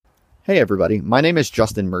Hey everybody, my name is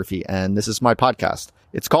Justin Murphy and this is my podcast.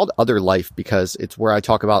 It's called Other Life because it's where I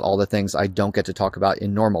talk about all the things I don't get to talk about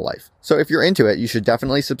in normal life. So if you're into it, you should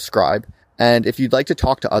definitely subscribe. And if you'd like to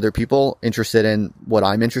talk to other people interested in what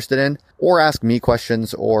I'm interested in, or ask me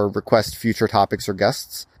questions or request future topics or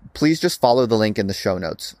guests, please just follow the link in the show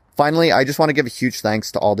notes. Finally, I just want to give a huge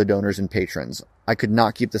thanks to all the donors and patrons. I could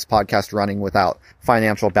not keep this podcast running without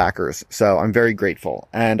financial backers, so I'm very grateful.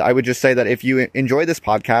 And I would just say that if you enjoy this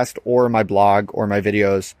podcast or my blog or my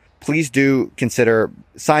videos, please do consider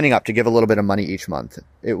signing up to give a little bit of money each month.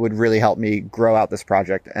 It would really help me grow out this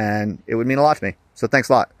project, and it would mean a lot to me. So thanks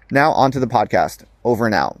a lot. Now on to the podcast. Over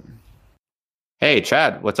and out. Hey,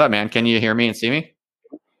 Chad, what's up, man? Can you hear me and see me?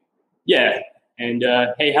 Yeah. And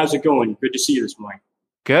hey, how's it going? Good to see you this morning.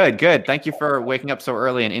 Good. Thank you for waking up so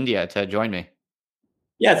early in India to join me.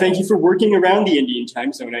 Yeah, thank you for working around the Indian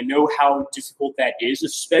time zone. I know how difficult that is,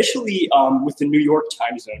 especially with the New York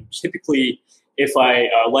time zone. Typically, if I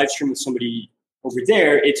live stream with somebody over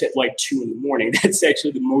there, it's at like 2 a.m. That's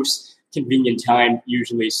actually the most convenient time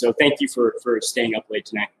usually. So thank you for staying up late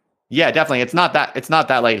tonight. Yeah, definitely. It's not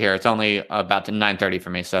that late here. It's only about 9:30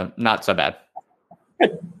 for me, so not so bad.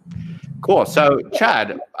 Good. Cool. So,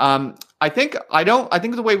 Chad, I think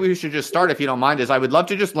the way we should just start, if you don't mind, is I would love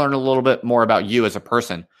to just learn a little bit more about you as a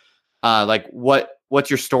person. Like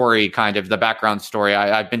what's your story, kind of the background story?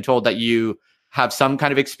 I've been told that you have some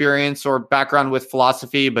kind of experience or background with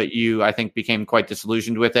philosophy, but you, I think, became quite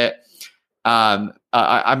disillusioned with it.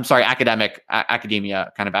 I'm sorry,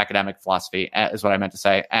 academia, kind of academic philosophy is what I meant to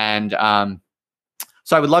say. And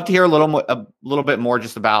so I would love to hear a little bit more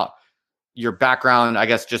just about your background, I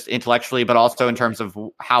guess, just intellectually, but also in terms of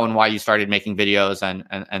how and why you started making videos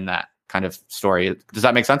and that kind of story. Does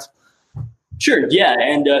that make sense? Sure. Yeah.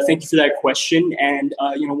 And thank you for that question. And,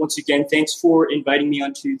 once again, thanks for inviting me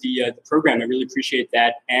onto the program. I really appreciate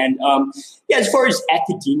that. And as far as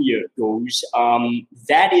academia goes,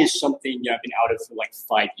 that is something I've been out of for like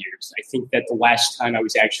 5 years. I think that the last time I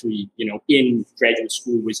was actually, in graduate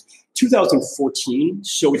school was 2014.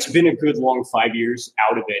 So it's been a good long 5 years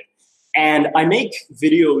out of it. And I make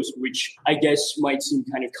videos which I guess might seem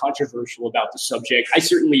kind of controversial about the subject. I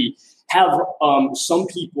certainly have some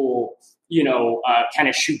people, kind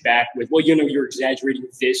of shoot back with, well, you're exaggerating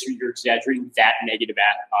this or you're exaggerating that negative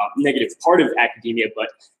part of academia, but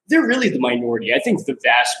they're really the minority. I think the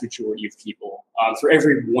vast majority of people, for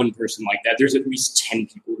every one person like that, there's at least 10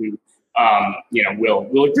 people who,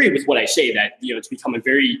 will agree with what I say, that, it's become a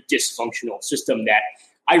very dysfunctional system that,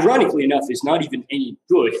 ironically enough, is not even any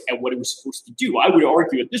good at what it was supposed to do. I would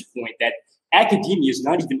argue at this point that academia is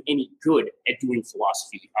not even any good at doing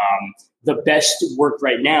philosophy. The best work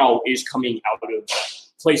right now is coming out of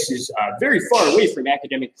places very far away from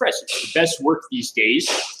academic presses. The best work these days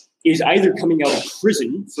is either coming out of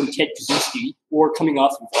prison from Ted Kaczynski or coming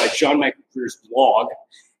off of John Michael Greer's blog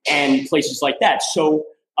and places like that. So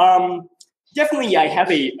definitely I have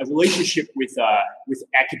a relationship with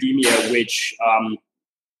academia, which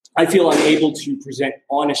I feel I'm able to present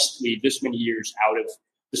honestly this many years out of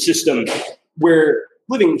the system, where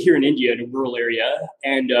living here in India in a rural area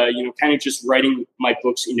and, kind of just writing my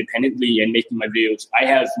books independently and making my videos, I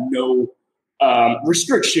have no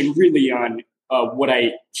restriction really on what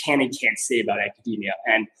I can and can't say about academia.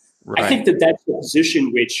 And right. I think that that's a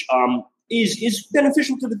position which is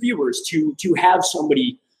beneficial to the viewers, to have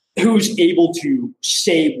somebody who's able to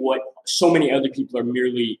say what so many other people are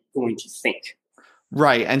merely going to think.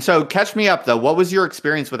 Right. And so catch me up, though. What was your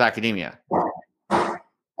experience with academia?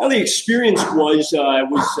 Well, the experience was I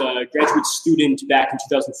was a graduate student back in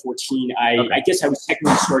 2014. I guess I was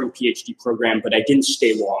technically starting a PhD program, but I didn't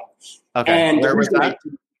stay long. Okay. And where was that?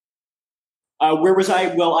 Where was I?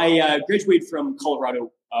 Well, I graduated from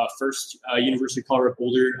Colorado first, University of Colorado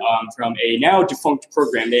Boulder, from a now defunct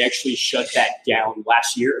program. They actually shut that down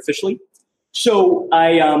last year officially. So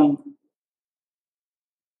I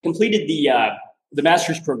completed the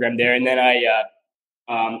master's program there, and then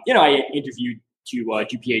I interviewed to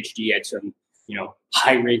do PhD at some,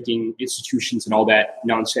 high-ranking institutions and all that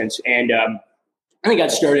nonsense. And I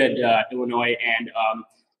got started at Illinois, and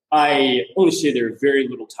I only stayed there very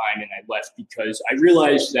little time, and I left because I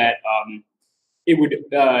realized that it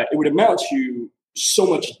would amount to so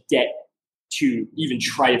much debt to even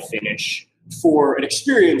try to finish for an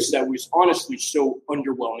experience that was honestly so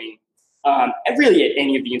underwhelming. And really, at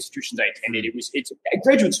any of the institutions I attended,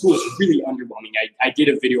 graduate school is really underwhelming. I did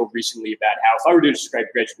a video recently about how if I were to describe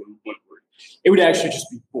graduate school in one word, it would actually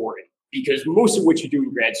just be boring, because most of what you do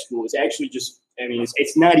in grad school is actually just,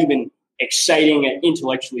 it's not even exciting and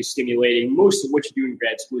intellectually stimulating. Most of what you do in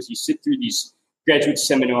grad school is you sit through these graduate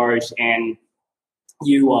seminars and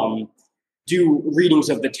you do readings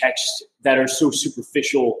of the text that are so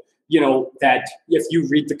superficial, that if you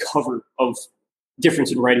read the cover of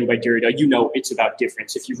Difference in Writing by Derrida, it's about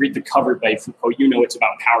difference. If you read the cover by Foucault, it's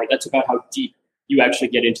about power. That's about how deep you actually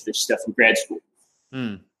get into this stuff in grad school.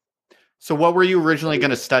 So what were you originally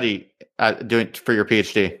going to study doing for your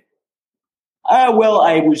PhD? Well,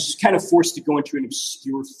 I was kind of forced to go into an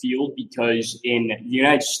obscure field because in the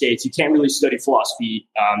United States, you can't really study philosophy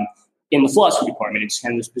in the philosophy department. It's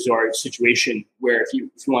kind of this bizarre situation where if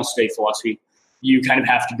you want to study philosophy, you kind of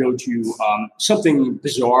have to go to something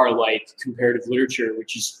bizarre like comparative literature,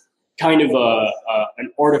 which is kind of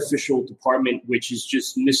an artificial department, which is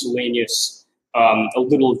just miscellaneous, a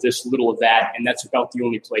little of this, a little of that, and that's about the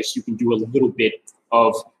only place you can do a little bit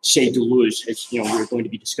of, say, Deleuze, as we're going to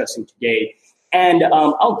be discussing today. And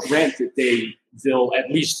I'll grant that they'll at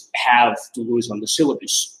least have Deleuze on the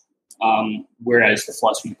syllabus, whereas the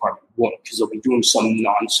philosophy department won't, because they'll be doing some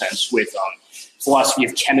nonsense with philosophy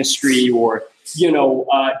of chemistry or,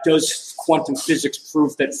 does quantum physics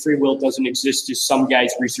prove that free will doesn't exist? Is some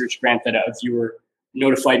guy's research grant that a viewer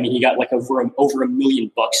notified me he got like over $1 million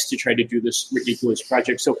to try to do this ridiculous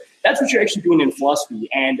project. So that's what you're actually doing in philosophy.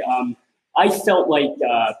 And I felt like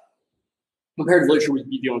comparative literature would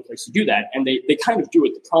be the only place to do that. And they kind of do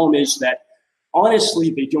it. The problem is that,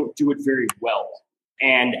 honestly, they don't do it very well.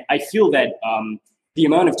 And I feel that the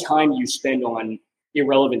amount of time you spend on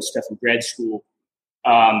irrelevant stuff in grad school,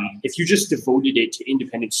 if you just devoted it to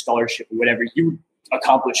independent scholarship or whatever, you would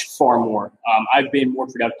accomplish far more. I've been more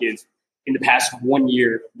productive in the past 1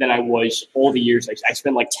 year than I was all the years. I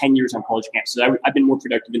spent like 10 years on college campuses. I've been more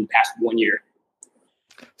productive in the past 1 year.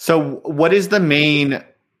 So what is the main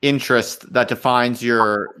interest that defines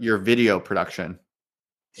your video production?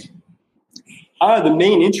 The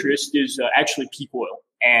main interest is actually peak oil.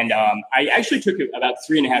 And I actually took about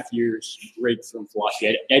 3.5 years break from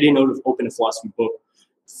philosophy. I didn't open a philosophy book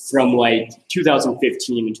from like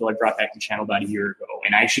 2015 until I brought back the channel about a year ago.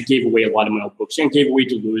 And I actually gave away a lot of my old books and gave away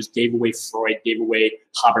Deleuze, gave away Freud, gave away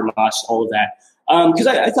Habermas, all of that. Because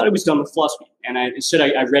I thought I was done with philosophy. And I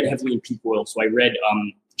read heavily in peak oil. So I read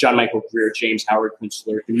John Michael Greer, James Howard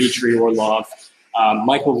Kunstler, Dmitry Orlov,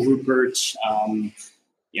 Michael Rupert,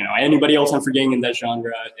 anybody else I'm forgetting in that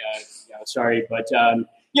genre, sorry, but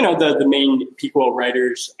the main peak oil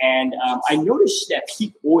writers. And I noticed that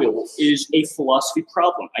peak oil is a philosophy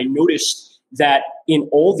problem. I noticed that in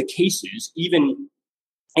all the cases, even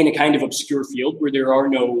in a kind of obscure field where there are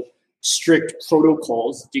no strict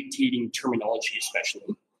protocols dictating terminology,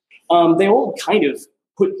 especially, they all kind of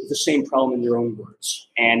put the same problem in their own words.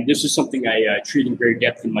 And this is something I treat in great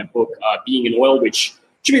depth in my book, Being in Oil, which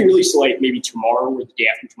should be released like maybe tomorrow or the day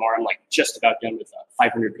after tomorrow. I'm like just about done with a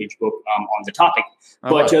 500-page book on the topic.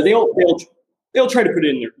 But they'll try to put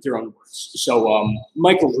it in their own words. So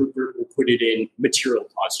Michael Rupert will put it in material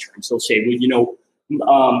cause terms. He'll say,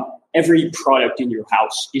 every product in your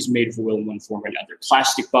house is made of oil in one form or another.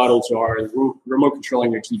 Plastic bottles are, remote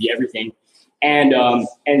controlling your TV, everything. And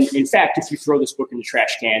in fact, if you throw this book in the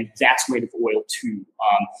trash can, that's made of oil too.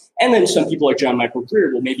 And then some people like John Michael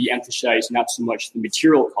Greer will maybe emphasize not so much the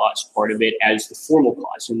material cause part of it as the formal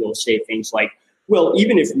cause. And they'll say things like, well,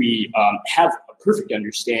 even if we have a perfect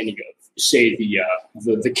understanding of, say,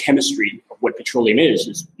 the chemistry of what petroleum is,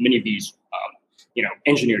 as many of these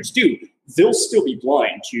engineers do, they'll still be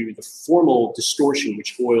blind to the formal distortion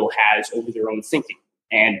which oil has over their own thinking.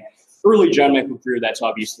 And early John Michael Greer, that's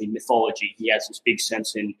obviously mythology. He has this big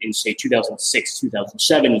sense in say, 2006,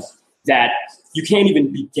 2007, that you can't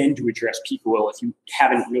even begin to address peak oil if you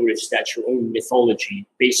haven't noticed that your own mythology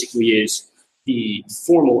basically is the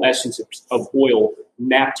formal essence of oil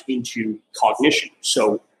mapped into cognition.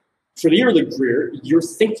 So for the early Greer, you're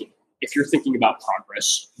thinking. If you're thinking about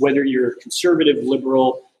progress, whether you're conservative,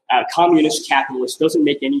 liberal, communist, capitalist, doesn't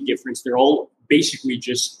make any difference. They're all basically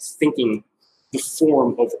just thinking the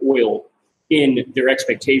form of oil in their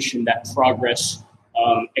expectation that progress,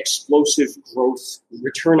 explosive growth,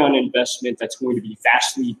 return on investment that's going to be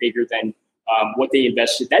vastly bigger than what they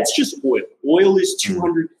invested. That's just oil. Oil is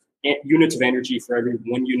 200 units of energy for every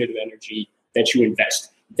 1 unit of energy that you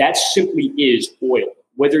invest. That simply is oil,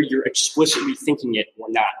 whether you're explicitly thinking it or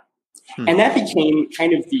not. And that became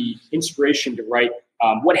kind of the inspiration to write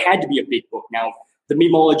what had to be a big book. Now, the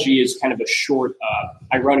memology is kind of a short,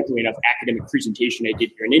 ironically enough, academic presentation I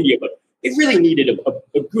did here in India, but it really needed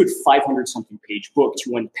a good 500-something page book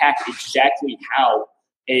to unpack exactly how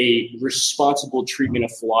a responsible treatment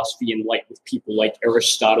of philosophy and light with people like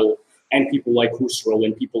Aristotle and people like Husserl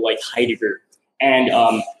and people like Heidegger and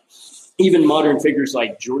even modern figures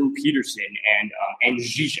like Jordan Peterson and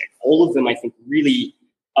Zizek, all of them, I think, really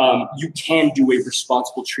you can do a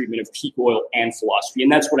responsible treatment of peak oil and philosophy.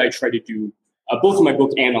 And that's what I try to do, both in my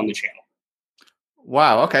book and on the channel.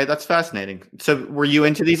 Wow. Okay. That's fascinating. So were you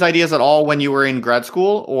into these ideas at all when you were in grad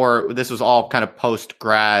school, or this was all kind of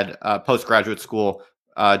postgraduate school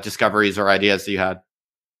discoveries or ideas that you had?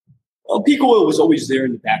 Well, peak oil was always there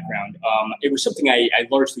in the background. It was something I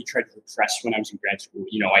largely tried to repress when I was in grad school.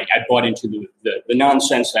 I bought into the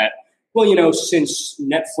nonsense that, since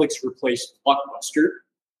Netflix replaced Blockbuster,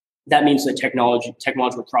 that means that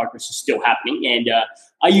technological progress is still happening. And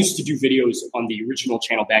I used to do videos on the original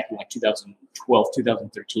channel back in 2012,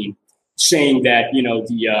 2013, saying that,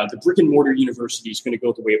 the brick and mortar university is going to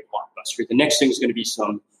go the way of Blockbuster. The next thing is going to be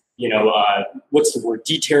some,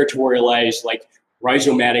 deterritorialized,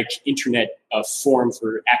 rhizomatic internet forum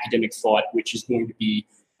for academic thought, which is going to be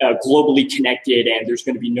globally connected, and there's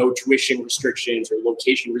going to be no tuition restrictions or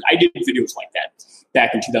location. I did videos like that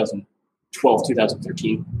back in 2012,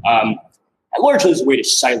 2013. Largely as a way to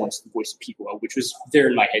silence the voice of peak oil, which was there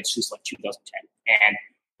in my head since 2010. And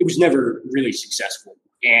it was never really successful.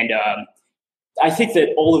 And I think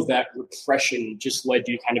that all of that repression just led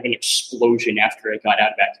to kind of an explosion after I got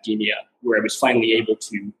out of academia, where I was finally able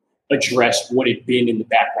to address what had been in the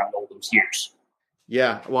background all those years.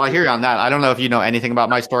 Yeah, well, I hear you on that. I don't know if you know anything about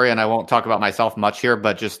my story, and I won't talk about myself much here,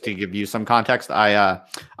 but just to give you some context, I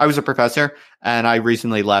was a professor, and I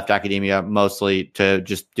recently left academia mostly to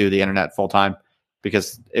just do the internet full time,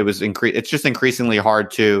 because it's just increasingly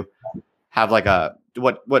hard to have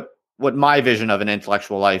what my vision of an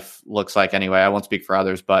intellectual life looks like anyway. I won't speak for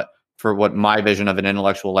others, but for what my vision of an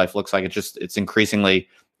intellectual life looks like, it's increasingly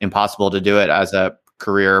impossible to do it as a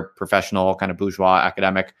career professional kind of bourgeois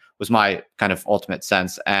academic was my kind of ultimate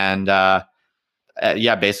sense. And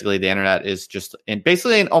basically the internet is just in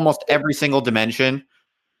almost every single dimension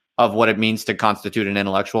of what it means to constitute an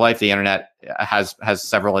intellectual life. The internet has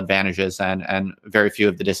several advantages and very few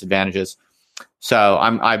of the disadvantages. So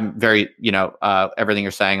I'm very, everything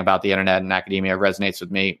you're saying about the internet and academia resonates with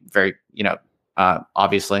me very,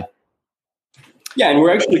 obviously. Yeah. And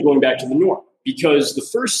we're actually going back to the norm, because the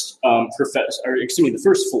first the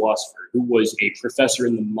first philosopher who was a professor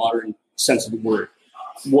in the modern sense of the word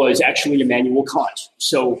was actually Immanuel Kant.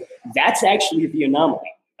 So that's actually the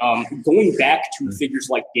anomaly. Going back to figures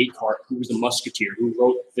like Descartes, who was a musketeer, who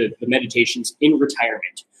wrote the Meditations in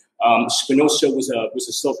retirement. Spinoza was a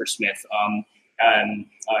silversmith.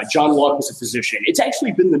 John Locke was a physician. It's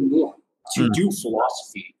actually been the norm to do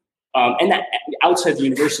philosophy. And that outside the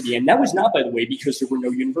university. And that was not, by the way, because there were no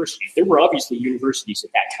universities. There were obviously universities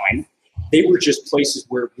at that time. They were just places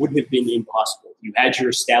where it would have been impossible. You had your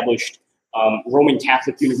established Roman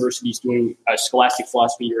Catholic universities doing scholastic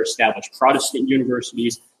philosophy, your established Protestant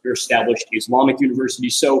universities, your established Islamic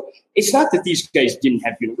universities. So it's not that these guys didn't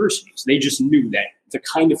have universities. They just knew that the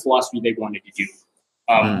kind of philosophy they wanted to do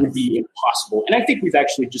would be impossible. And I think we've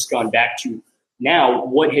actually just gone back to now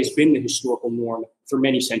what has been the historical norm for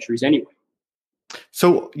many centuries anyway.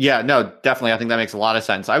 So yeah, no, definitely. I think that makes a lot of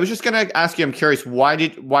sense. I was just going to ask you, I'm curious, why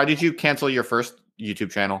did you cancel your first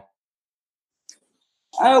YouTube channel?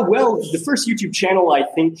 Well, the first YouTube channel, I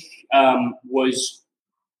think, was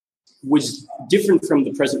different from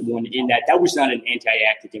the present one in that was not an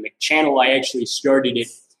anti-academic channel. I actually started it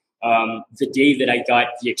the day that I got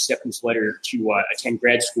the acceptance letter to attend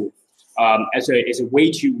grad school as a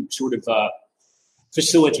way to sort of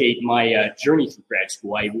facilitate my journey through grad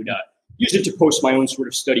school. I would use it to post my own sort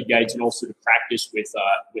of study guides and also to practice with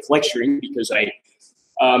lecturing, because I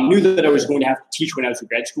knew that I was going to have to teach when I was in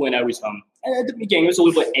grad school, and I was at the beginning I was a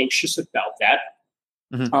little bit anxious about that.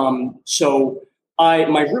 Mm-hmm. So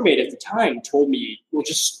my roommate at the time told me, "Well,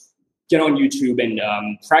 just get on YouTube and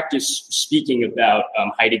practice speaking about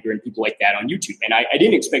Heidegger and people like that on YouTube." And I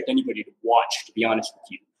didn't expect anybody to watch, to be honest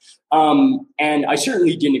with you. And I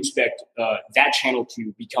certainly didn't expect that channel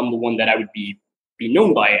to become the one that I would be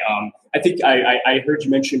known by. I think I heard you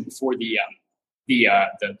mention before the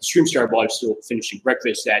stream started while I was still finishing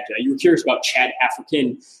breakfast that you were curious about Chad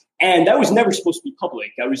African, and that was never supposed to be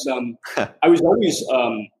public. I was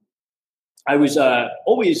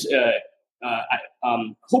always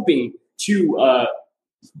hoping to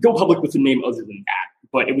go public with a name other than that,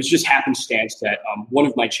 but it was just happenstance that one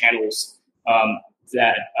of my channels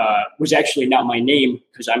that was actually not my name,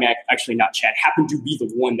 because I'm actually not Chad, happened to be the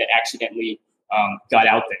one that accidentally got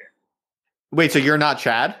out there. Wait, so you're not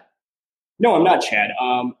Chad? No, I'm not Chad.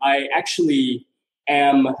 I actually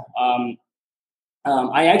am.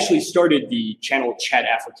 I actually started the channel Chad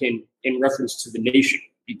African in reference to the nation,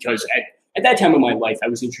 because at that time of my life, I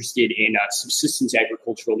was interested in subsistence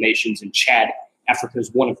agricultural nations, and Chad, Africa, is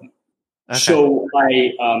one of them. Okay. So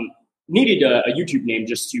I needed a YouTube name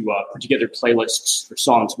just to put together playlists for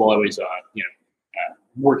songs while I was,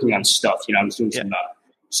 working on stuff. I was doing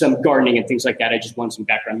some gardening and things like that. I just wanted some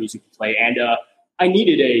background music to play, and I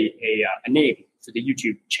needed a name for the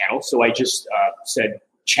YouTube channel, so I just said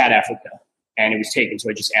Chad Africa, and it was taken. So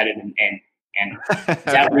I just added an N, and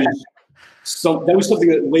that was something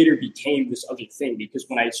that later became this other thing, because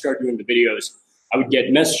when I started doing the videos, I would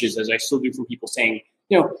get messages, as I still do, from people saying,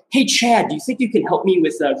 hey, Chad, do you think you can help me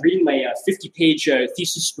with reading my 50-page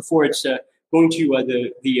thesis before it's going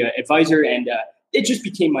to the advisor? And it just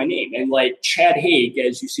became my name. And like Chad Haig,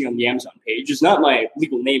 as you see on the Amazon page, is not my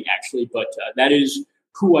legal name, actually, but that is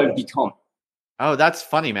who I've become. Oh, that's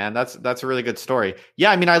funny, man. That's a really good story.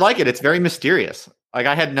 Yeah, I mean, I like it. It's very mysterious. Like,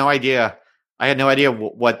 I had no idea.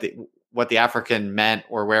 What the African meant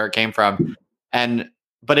or where it came from.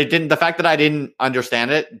 But it didn't. The fact that I didn't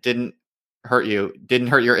understand it didn't hurt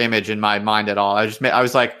your image in my mind at all. I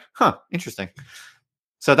was like, huh, interesting.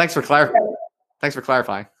 So thanks for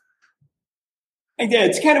clarifying. And yeah,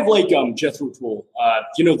 it's kind of like Jethro Tull.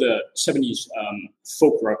 The 70s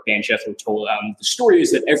folk rock band Jethro Tull. The story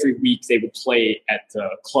is that every week they would play at the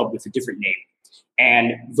club with a different name.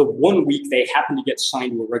 And the one week they happened to get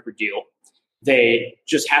signed to a record deal, they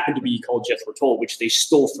just happened to be called Jethro Tull, which they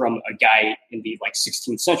stole from a guy in the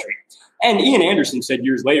 16th century. And Ian Anderson said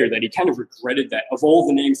years later that he kind of regretted that of all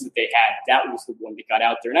the names that they had, that was the one that got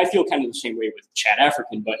out there. And I feel kind of the same way with Chad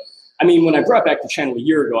African. But I mean, when I brought back the channel a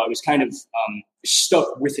year ago, I was kind of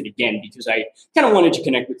stuck with it again, because I kind of wanted to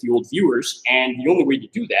connect with the old viewers. And the only way to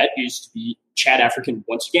do that is to be Chad African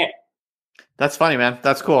once again. That's funny, man.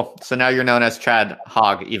 That's cool. So now you're known as Chad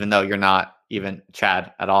Hogg, even though you're not even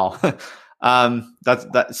Chad at all. So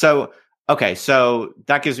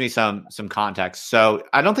that gives me some context. So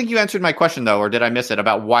I don't think you answered my question, though, or did I miss it,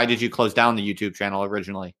 about why did you close down the YouTube channel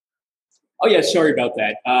originally? Oh yeah, sorry about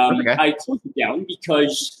that. Okay. I closed it down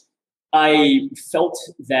because I felt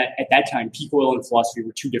that at that time, peak oil and philosophy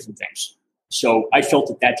were two different things. So I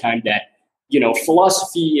felt at that time that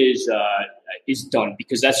philosophy is done,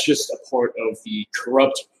 because that's just a part of the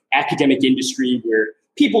corrupt academic industry where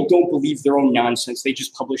people don't believe their own nonsense. They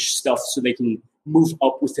just publish stuff so they can move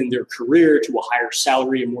up within their career to a higher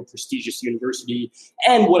salary, a more prestigious university.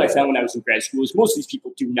 And what I found when I was in grad school is most of these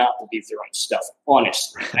people do not believe their own stuff,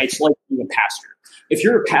 honestly. It's like being a pastor. If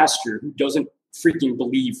you're a pastor who doesn't freaking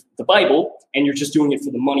believe the Bible and you're just doing it for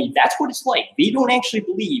the money, that's what it's like. They don't actually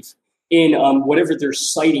believe in whatever they're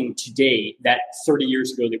citing today, that 30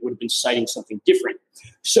 years ago they would have been citing something different.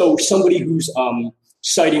 So somebody who's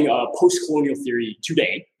citing post-colonial theory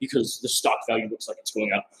today, because the stock value looks like it's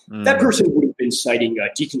going up, that person would have been citing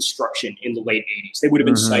deconstruction in the late 80s. They would have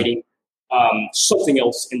been citing something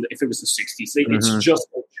else if it was the 60s. It's just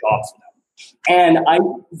a job for them. And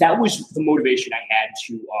that was the motivation I had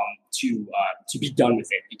to be done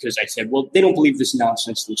with it, because I said, well, they don't believe this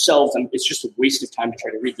nonsense themselves, and it's just a waste of time to try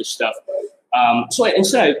to read this stuff. So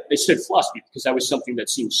instead I said philosophy, because that was something that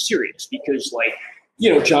seemed serious, because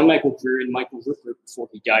John Michael Greer and Michael Rooker, before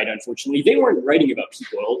he died, unfortunately, they weren't writing about peak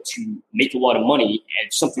oil to make a lot of money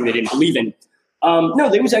and something they didn't believe in. No,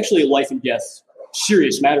 there was actually a life and death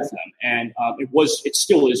serious matter for them. And it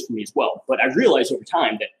still is for me as well. But I realized over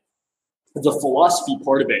time that the philosophy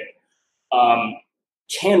part of it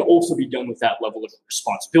can also be done with that level of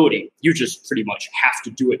responsibility. You just pretty much have to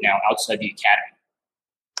do it now outside the academy.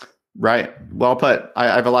 Right. Well put. I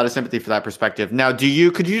have a lot of sympathy for that perspective. Now, could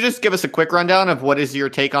you just give us a quick rundown of what is your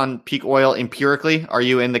take on peak oil empirically? Are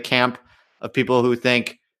you in the camp of people who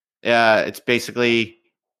think it's basically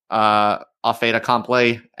a fait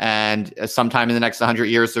accompli, and sometime in the next 100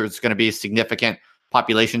 years, there's going to be a significant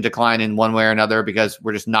population decline in one way or another, because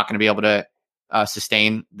we're just not going to be able to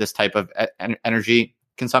sustain this type of energy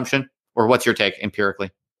consumption? Or what's your take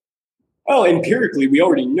empirically? Well, empirically, we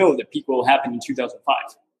already know that peak oil happened in 2005.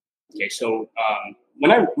 Okay, so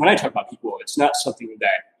when I talk about peak oil, it's not something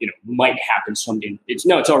that might happen someday. It's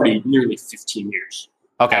already nearly 15 years.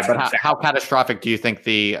 Okay, but how catastrophic do you think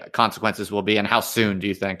the consequences will be, and how soon do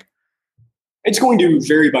you think? It's going to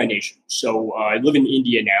vary by nation. So I live in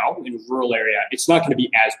India now, in a rural area. It's not going to be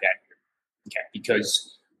as bad here, okay,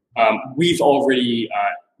 because we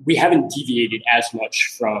haven't deviated as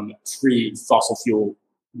much from free fossil fuel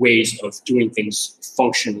ways of doing things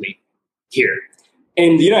functionally here.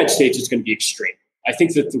 In the United States, it's going to be extreme. I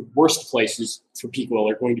think that the worst places for peak oil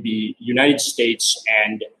are going to be United States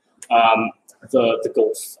and the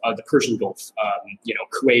Gulf, the Persian Gulf,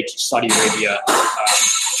 Kuwait, Saudi Arabia,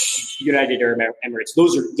 United Arab Emirates.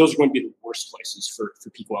 Those are going to be the worst places for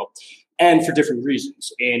peak oil, and for different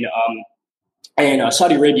reasons. In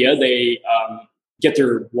Saudi Arabia, they get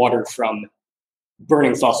their water from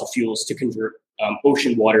burning fossil fuels to convert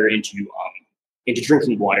ocean water into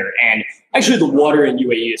drinking water. And actually, the water in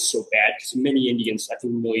UAE is so bad because many Indians, I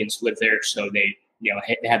think millions, live there, so they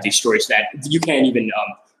have these stories that you can't even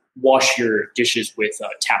wash your dishes with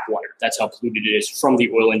tap water. That's how polluted it is from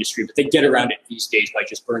the oil industry. But they get around it these days by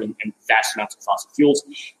just burning vast amounts of fossil fuels.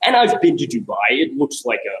 And I've been to Dubai. It looks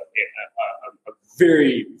like a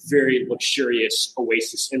very, very luxurious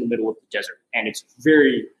oasis in the middle of the desert. And it's a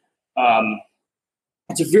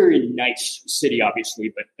very nice city, obviously,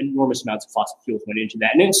 but enormous amounts of fossil fuels went into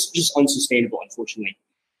that. And it's just unsustainable, unfortunately.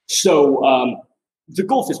 So the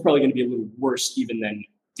Gulf is probably going to be a little worse even than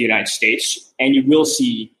the United States. And you will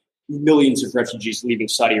see millions of refugees leaving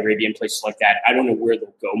Saudi Arabia and places like that. I don't know where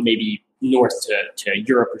they'll go, maybe north to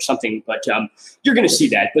Europe or something, but you're going to see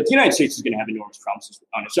that. But the United States is going to have enormous problems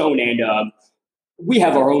on its own. And we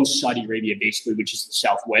have our own Saudi Arabia, basically, which is the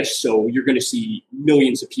Southwest. So you're going to see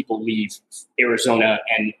millions of people leave Arizona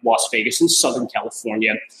and Las Vegas and Southern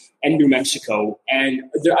California and New Mexico. And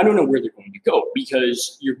I don't know where they're going to go,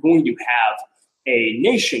 because you're going to have a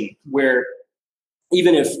nation where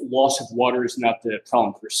even if loss of water is not the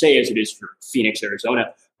problem per se, as it is for Phoenix,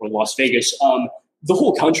 Arizona, or Las Vegas, the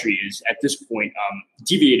whole country is at this point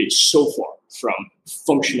deviated so far from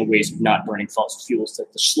functional ways of not burning fossil fuels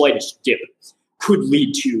that the slightest dip could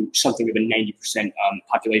lead to something of a 90%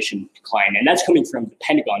 population decline. And that's coming from the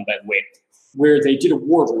Pentagon, by the way, where they did a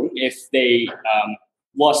war room. If they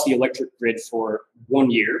lost the electric grid for 1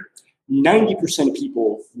 year, 90% of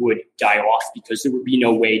people would die off because there would be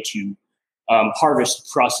no way to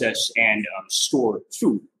harvest, process, and store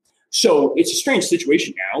food. So it's a strange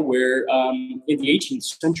situation now where in the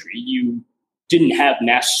 18th century, you didn't have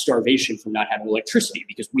mass starvation from not having electricity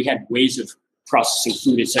because we had ways of processing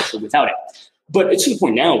food, etc., without it. But it's to the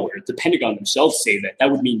point now where the Pentagon themselves say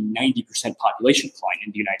that would mean 90% population decline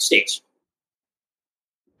in the United States.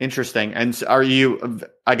 Interesting. And are you,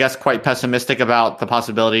 I guess, quite pessimistic about the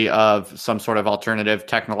possibility of some sort of alternative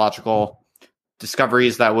technological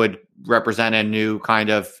discoveries that would represent a new kind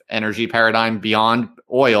of energy paradigm beyond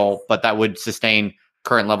oil, but that would sustain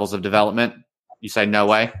current levels of development? You say no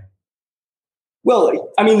way?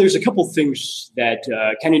 Well, I mean, there's a couple things that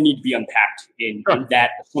kind of need to be unpacked in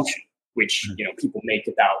that assumption, which people make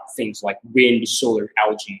about things like wind, solar,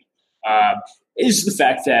 algae, is the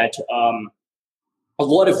fact that a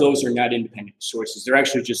lot of those are not independent sources. They're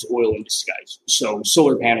actually just oil in disguise. So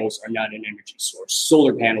solar panels are not an energy source.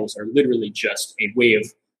 Solar panels are literally just a way of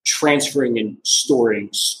transferring and storing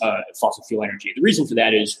fossil fuel energy. The reason for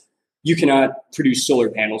that is you cannot produce solar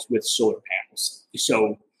panels with solar panels.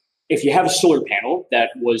 So if you have a solar panel that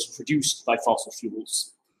was produced by fossil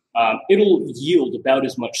fuels, it'll yield about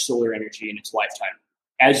as much solar energy in its lifetime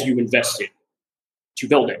as you invested to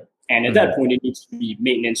build it. And at that point, it needs to be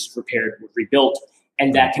maintenance, repaired, or rebuilt.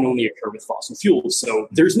 And that can only occur with fossil fuels. So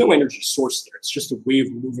there's no energy source there. It's just a way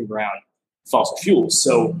of moving around fossil fuels.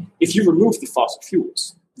 So if you remove the fossil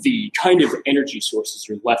fuels, the kind of energy sources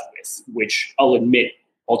you're left with, which I'll admit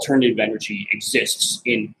alternative energy exists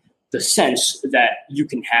in the sense that you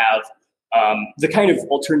can have the kind of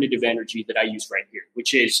alternative energy that I use right here,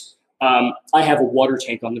 which is I have a water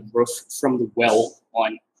tank on the roof from the well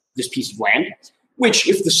on this piece of land, which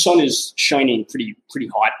if the sun is shining pretty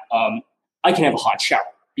hot, I can have a hot shower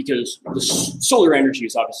because the solar energy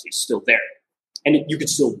is obviously still there. And you could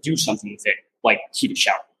still do something with it, like heat a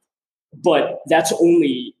shower. But that's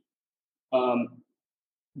only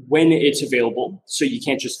when it's available. So you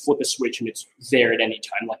can't just flip a switch and it's there at any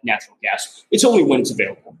time, like natural gas. It's only when it's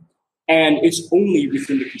available. And it's only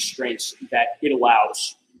within the constraints that it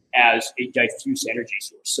allows as a diffuse energy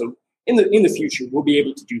source. So in the future, we'll be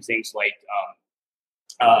able to do things like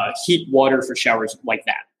heat water for showers like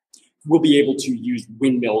that. We'll be able to use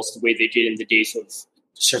windmills the way they did in the days of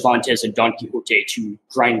Cervantes and Don Quixote to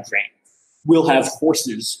grind grain. We'll have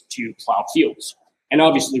horses to plow fields. And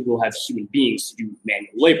obviously, we'll have human beings to do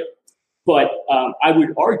manual labor. But I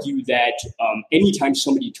would argue that anytime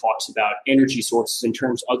somebody talks about energy sources in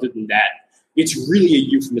terms other than that, it's really a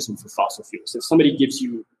euphemism for fossil fuels. If somebody gives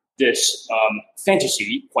you this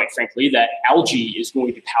fantasy, quite frankly, that algae is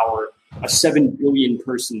going to power a 7 billion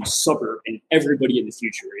person suburb and everybody in the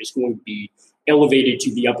future is going to be elevated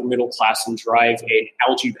to the upper middle class and drive an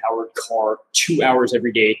algae powered car 2 hours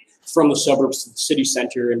every day from the suburbs to the city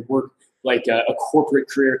center and work like a corporate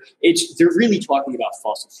career. They're really talking about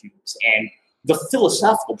fossil fuels. And the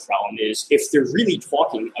philosophical problem is if they're really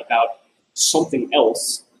talking about something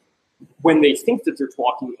else, when they think that they're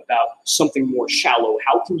talking about something more shallow,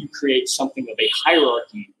 how can you create something of a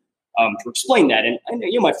hierarchy to explain that? And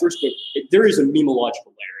my first book, there is a memological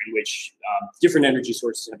layer in which different energy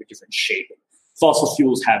sources have a different shape. fossil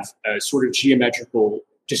fuels have a sort of geometrical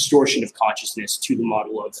distortion of consciousness to the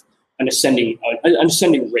model of an ascending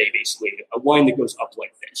ray, basically, a line that goes up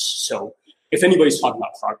like this. So if anybody's talking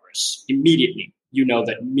about progress, immediately you know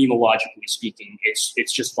that memologically speaking, it's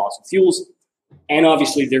just fossil fuels. And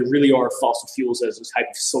obviously there really are fossil fuels as a type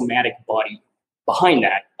of somatic body behind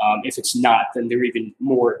that. If it's not, then they're even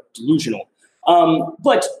more delusional.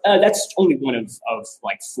 But that's only one of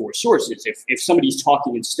like four sources. If somebody's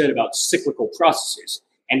talking instead about cyclical processes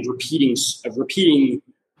and repeating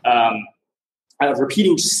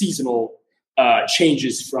seasonal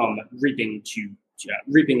changes from reaping to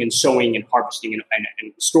reaping and sowing and harvesting and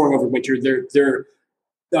storing over winter, they're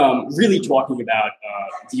really talking about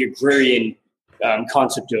the agrarian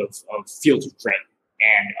concept of fields of grain.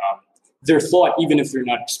 And their thought, even if they're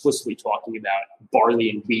not explicitly talking about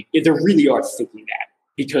barley and wheat, they really are thinking that,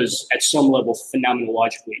 because at some level,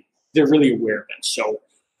 phenomenologically, they're really aware of it. So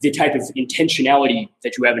the type of intentionality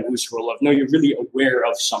that you have in Husserl of, no, you're really aware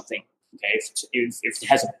of something. Okay, if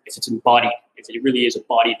it's embodied, if it really is a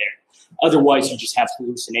body there. Otherwise, you just have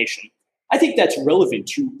hallucination. I think that's relevant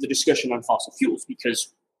to the discussion on fossil fuels,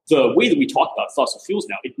 because the way that we talk about fossil fuels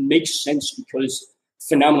now, it makes sense because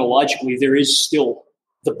phenomenologically there is still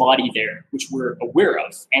the body there, which we're aware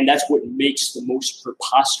of. And that's what makes the most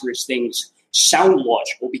preposterous things sound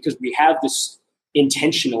logical, because we have this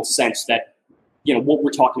intentional sense that, you know, what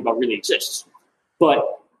we're talking about really exists.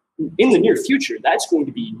 But in the near future, that's going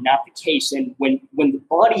to be not the case. And when the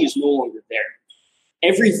body is no longer there,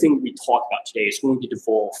 everything we talk about today is going to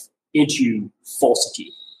devolve into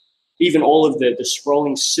falsity. Even all of the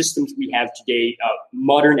sprawling systems we have today,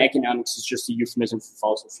 modern economics is just a euphemism for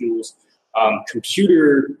fossil fuels.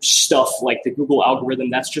 Computer stuff like the Google algorithm,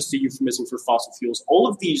 that's just a euphemism for fossil fuels. All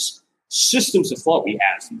of these systems of thought we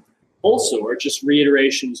have also are just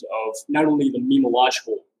reiterations of not only the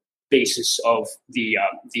memological basis of the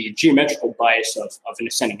geometrical bias of an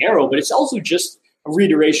ascending arrow, but it's also just a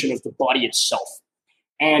reiteration of the body itself.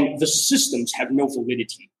 And the systems have no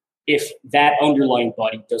validity if that underlying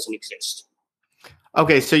body doesn't exist.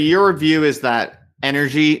 Okay, so your view is that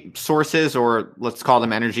energy sources, or let's call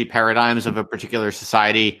them energy paradigms of a particular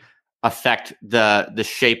society, affect the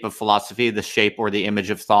shape of philosophy, the shape or the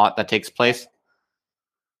image of thought that takes place?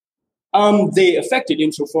 They affect it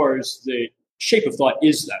insofar as the shape of thought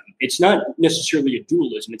is them. It's not necessarily a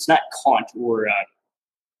dualism. It's not Kant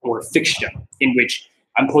or Fichte, in which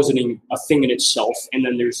I'm positing a thing in itself, and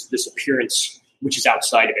then there's this appearance which is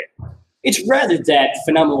outside of it. It's rather that,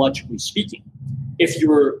 phenomenologically speaking, if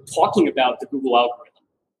you're talking about the Google algorithm,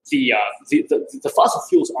 the fossil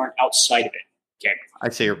fuels aren't outside of it. Okay,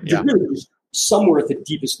 I'd say, yeah, they're really somewhere at the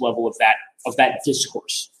deepest level of that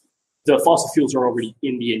discourse. The fossil fuels are already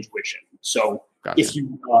in the intuition. So gotcha. if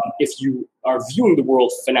you are viewing the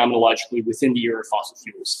world phenomenologically within the era of fossil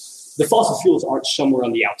fuels, the fossil fuels aren't somewhere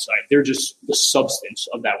on the outside. They're just the substance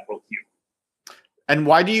of that worldview. And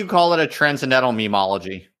why do you call it a transcendental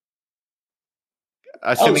memology?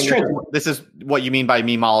 Assuming this is what you mean by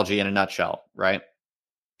memology in a nutshell, right?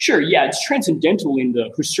 Sure, yeah, it's transcendental in the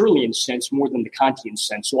Husserlian sense more than the Kantian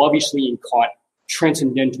sense. So obviously in Kant,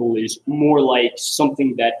 transcendental is more like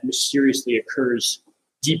something that mysteriously occurs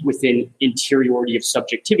deep within interiority of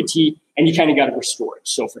subjectivity, and you kind of got to restore it.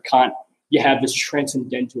 So for Kant, you have this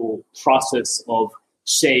transcendental process of,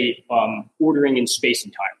 say, ordering in space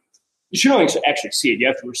and time. You should only actually see it. You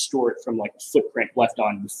have to restore it from like a footprint left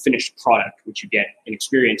on the finished product, which you get in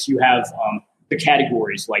experience. You have the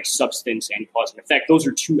categories like substance and cause and effect. Those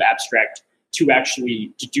are too abstract to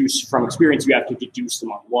actually deduce from experience. You have to deduce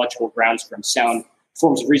them on logical grounds from sound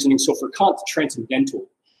forms of reasoning. So for Kant, the transcendental,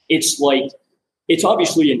 it's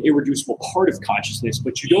obviously an irreducible part of consciousness,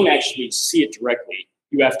 but you don't actually see it directly.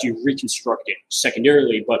 You have to reconstruct it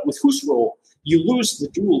secondarily. But with Husserl, you lose the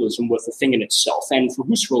dualism with the thing in itself. And for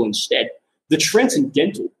Husserl instead, the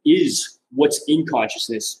transcendental is what's in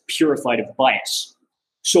consciousness purified of bias.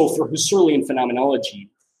 So for Husserlian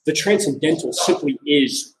phenomenology, the transcendental simply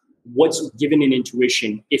is what's given in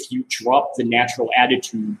intuition if you drop the natural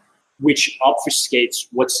attitude, which obfuscates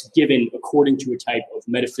what's given according to a type of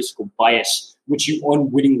metaphysical bias, which you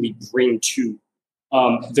unwittingly bring to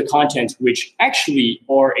the contents, which actually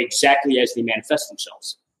are exactly as they manifest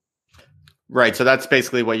themselves. Right. So that's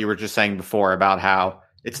basically what you were just saying before about how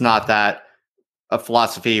it's not that a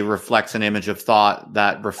philosophy reflects an image of thought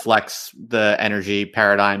that reflects the energy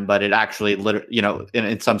paradigm, but it actually,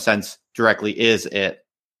 in some sense, directly is it.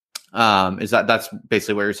 That's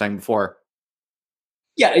basically what you were saying before?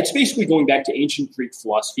 Yeah, it's basically going back to ancient Greek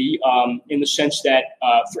philosophy in the sense that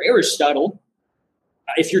for Aristotle,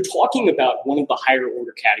 if you're talking about one of the higher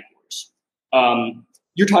order categories,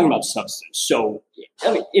 you're talking about substance. So,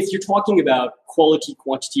 I mean, if you're talking about quality,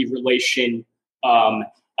 quantity, relation,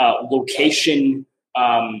 location,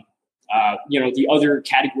 the other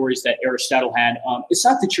categories that Aristotle had, it's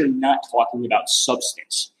not that you're not talking about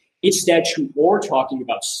substance. It's that you are talking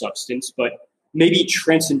about substance, but maybe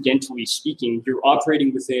transcendentally speaking, you're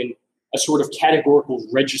operating within a sort of categorical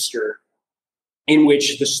register in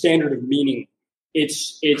which the standard of meaning,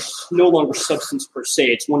 it's no longer substance per se.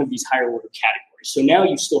 It's one of these higher order categories. So now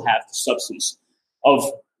you still have the substance of,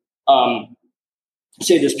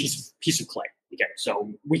 say, this piece of clay. Okay,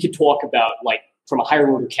 so we could talk about, like, from a higher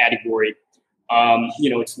order category,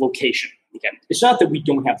 its location. Okay, it's not that we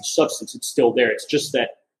don't have the substance; it's still there. It's just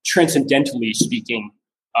that transcendentally speaking,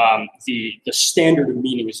 the standard of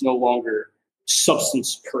meaning is no longer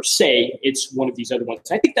substance per se. It's one of these other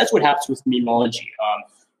ones. I think that's what happens with memology.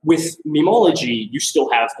 With memology, you still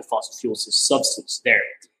have the fossil fuels as substance there.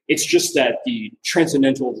 It's just that the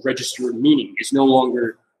transcendental register of meaning is no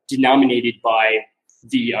longer denominated by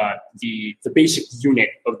the basic unit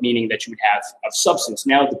of meaning that you would have of substance.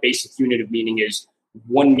 Now the basic unit of meaning is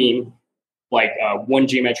one meme, like one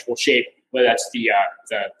geometrical shape, whether that's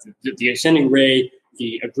the ascending ray,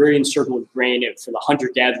 the agrarian circle of grain. For the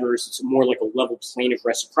hunter-gatherers, it's more like a level plane of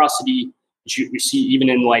reciprocity, which we see even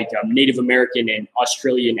in like Native American and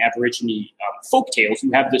Australian Aborigine folk tales.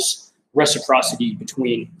 You have this reciprocity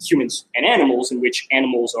between humans and animals, in which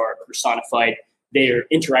animals are personified. They are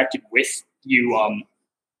interacted with. You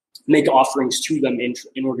make offerings to them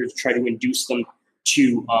in order to try to induce them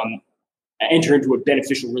to enter into a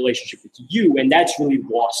beneficial relationship with you, and that's really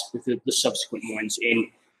lost with the subsequent ones. In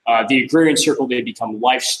the agrarian circle, they become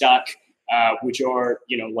livestock, which are,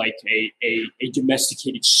 like a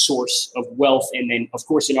domesticated source of wealth. And then, of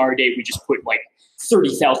course, in our day, we just put like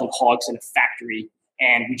 30,000 hogs in a factory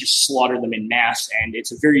and we just slaughter them in mass. And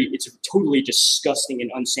it's a totally disgusting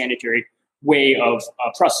and unsanitary way of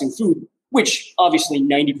processing food, which obviously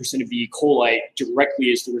 90% of the E. coli directly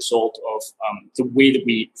is the result of the way that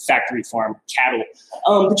we factory farm cattle.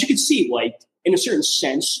 But you can see, like, in a certain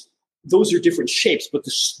sense, those are different shapes, but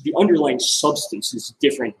the underlying substance is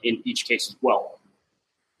different in each case as well.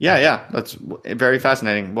 Yeah. That's very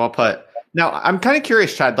fascinating. Well put. Now, I'm kind of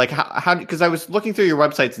curious, Chad, like how, because I was looking through your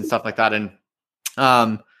websites and stuff like that, and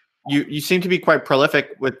you seem to be quite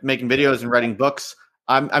prolific with making videos and writing books.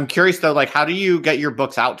 I'm curious though, like, how do you get your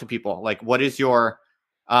books out to people? Like, what is your,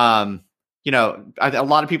 a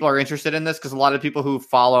lot of people are interested in this because a lot of people who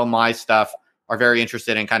follow my stuff are very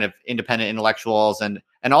interested in kind of independent intellectuals and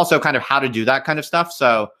also kind of how to do that kind of stuff.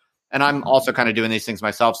 So, and I'm also kind of doing these things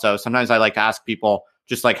myself. So sometimes I like to ask people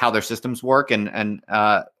just like how their systems work and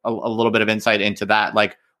a little bit of insight into that.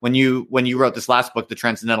 Like when you wrote this last book, The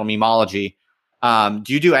Transcendental Memology,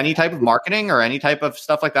 do you do any type of marketing or any type of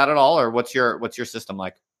stuff like that at all? Or what's your system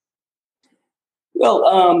like?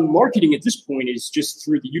 Well, marketing at this point is just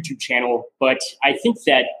through the YouTube channel, but I think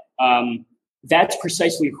that that's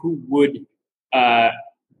precisely who would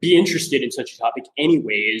be interested in such a topic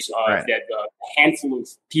anyways, right. That a handful of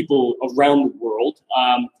people around the world.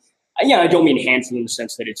 I don't mean handful in the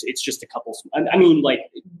sense that it's just a couple. I mean, like,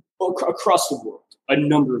 across the world, a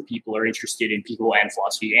number of people are interested in people and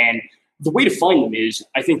philosophy. And the way to find them is,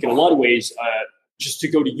 I think, in a lot of ways, just to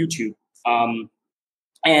go to YouTube.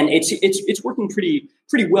 And it's working pretty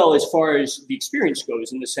well as far as the experience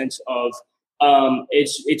goes, in the sense of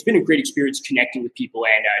it's been a great experience connecting with people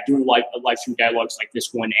and doing live stream dialogues like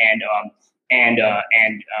this one, and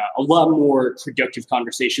a lot more productive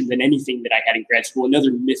conversation than anything that I had in grad school.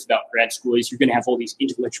 Another myth about grad school is you're going to have all these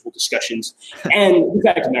intellectual discussions, and the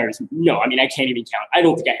fact of the matter is, no. I mean, I can't even count. I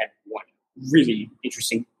don't think I had one really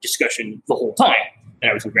interesting discussion the whole time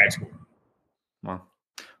that I was in grad school.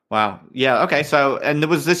 Wow. Yeah. Okay. So, and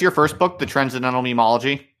was this your first book, The Transcendental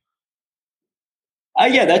Memology?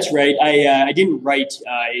 Yeah, that's right. I didn't write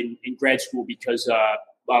in grad school because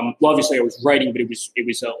obviously I was writing, but it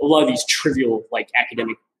was a lot of these trivial, like,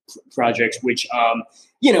 academic projects, which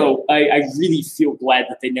I really feel glad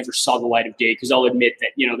that they never saw the light of day, because I'll admit that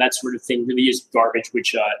that sort of thing really is garbage,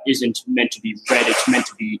 which isn't meant to be read. It's meant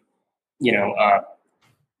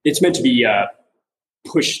to be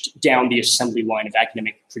pushed down the assembly line of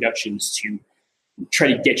academic productions to try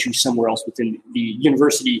to get you somewhere else within the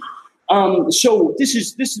university. So this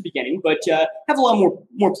is the beginning, but have a lot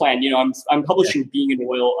more planned. I'm publishing Being in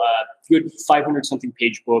Oil, good 500 something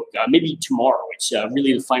page book. Maybe tomorrow. It's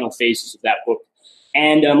really the final phases of that book,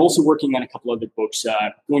 and I'm also working on a couple other books.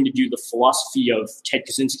 Going to do the philosophy of Ted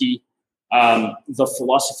Kaczynski, the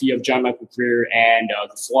philosophy of John Michael Greer, and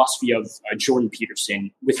the philosophy of Jordan Peterson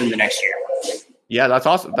within the next year. Yeah, that's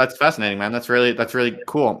awesome. That's fascinating, man. That's really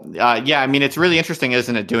cool. Yeah, I mean, it's really interesting,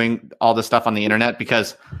 isn't it, doing all this stuff on the internet?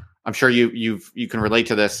 Because I'm sure you can relate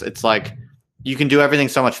to this. It's like you can do everything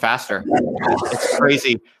so much faster. It's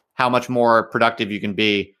crazy how much more productive you can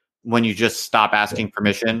be when you just stop asking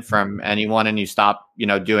permission from anyone and you stop,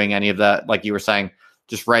 doing any of the, like you were saying,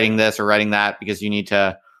 just writing this or writing that because you need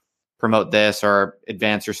to promote this or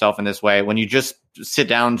advance yourself in this way. When you just sit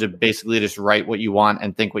down to basically just write what you want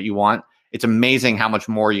and think what you want, it's amazing how much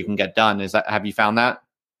more you can get done. Have you found that?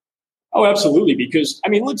 Oh, absolutely. Because I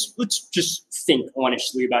mean, let's just think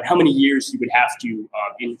honestly about how many years you would have to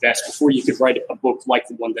invest before you could write a book like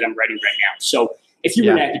the one that I'm writing right now. So if you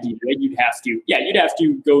were in academia, you'd have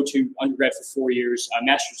to go to undergrad for 4 years, a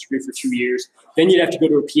master's degree for 2 years. Then you'd have to go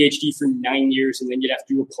to a PhD for 9 years, and then you'd have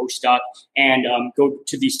to do a postdoc and go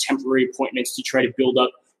to these temporary appointments to try to build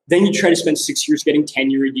up. Then you try to spend 6 years getting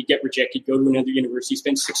tenure. You get rejected, go to another university,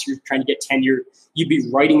 spend 6 years trying to get tenure. You'd be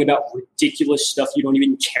writing about ridiculous stuff you don't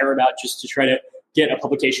even care about just to try to get a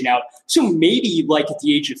publication out. So maybe like at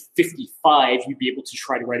the age of 55, you'd be able to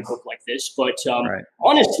try to write a book like this. But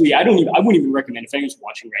honestly, I wouldn't even recommend if anyone's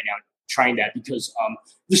watching right now trying that, because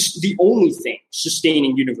the only thing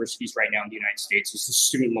sustaining universities right now in the United States is the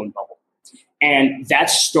student loan bubble. And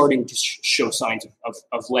that's starting to show signs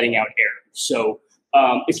of letting out air. So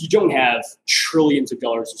if you don't have trillions of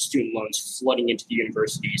dollars of student loans flooding into the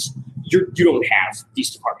universities, you don't have these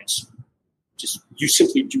departments. You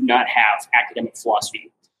simply do not have academic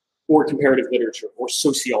philosophy or comparative literature or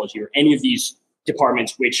sociology or any of these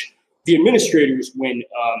departments, which the administrators, when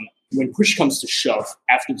push comes to shove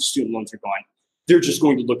after the student loans are gone, they're just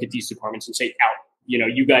going to look at these departments and say, out,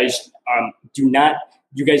 you guys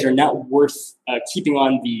are not worth keeping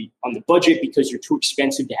on the budget because you're too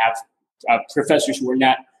expensive to have professors who are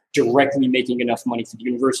not directly making enough money for the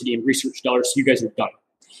university and research dollars. So you guys are done.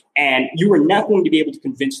 And you are not going to be able to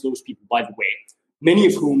convince those people, by the way, many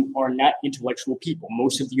of whom are not intellectual people.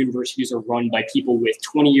 Most of the universities are run by people with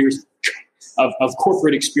 20 years of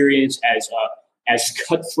corporate experience as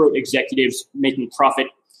cutthroat executives making profit.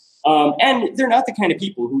 And they're not the kind of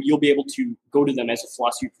people who you'll be able to go to them as a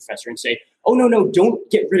philosophy professor and say, oh, no, don't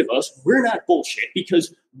get rid of us. We're not bullshit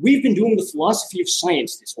because we've been doing the philosophy of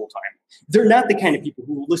science this whole time. They're not the kind of people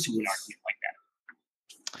who will listen to an argument like that.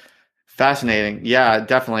 Fascinating. Yeah,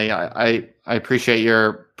 definitely. I appreciate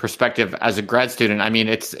your perspective as a grad student. I mean,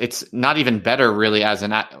 it's not even better really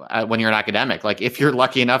when you're an academic. Like if you're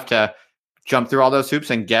lucky enough to jump through all those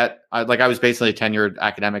hoops and get, I was basically a tenured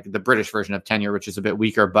academic, the British version of tenure, which is a bit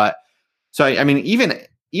weaker. But so, I mean,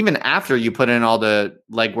 even after you put in all the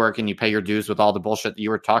legwork and you pay your dues with all the bullshit that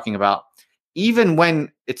you were talking about, even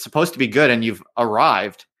when it's supposed to be good and you've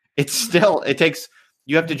arrived, it takes,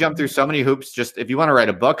 you have to jump through so many hoops. Just if you want to write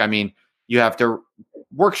a book, I mean, you have to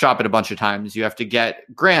workshop it a bunch of times. You have to get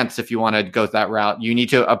grants if you want to go that route. You need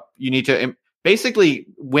to basically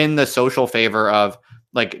win the social favor of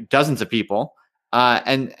like dozens of people.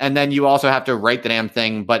 And then you also have to write the damn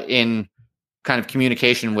thing, but in kind of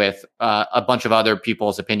communication with a bunch of other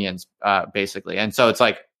people's opinions, basically. And so it's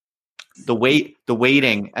like the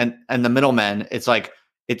waiting and the middlemen, it's like,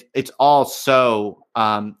 it's all so,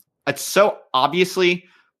 it's so obviously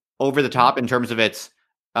over the top in terms of its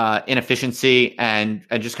inefficiency and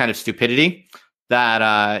just kind of stupidity that,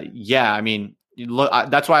 I mean,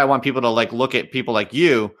 that's why I want people to like look at people like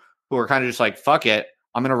you who are kind of just like, fuck it.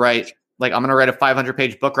 I'm going to write a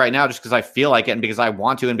 500-page book right now just because I feel like it and because I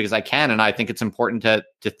want to and because I can. And I think it's important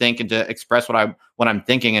to think and to express what I'm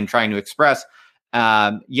thinking and trying to express.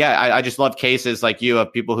 I just love cases like you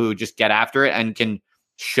of people who just get after it and can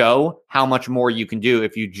show how much more you can do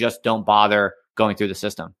if you just don't bother going through the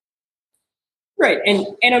system. Right. And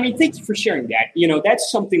I mean, thank you for sharing that.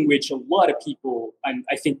 That's something which a lot of people,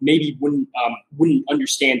 I think maybe wouldn't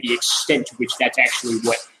understand the extent to which that's actually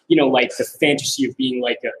what, like the fantasy of being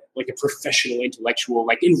like a professional intellectual.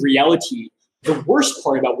 Like in reality, the worst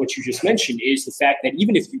part about what you just mentioned is the fact that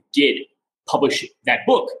even if you did publish that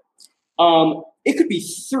book, it could be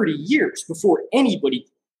 30 years before anybody,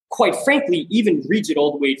 quite frankly, even reads it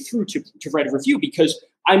all the way through to write a review. Because,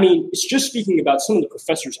 I mean, it's just speaking about some of the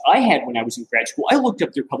professors I had when I was in grad school. I looked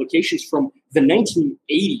up their publications from the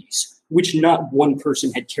 1980s, which not one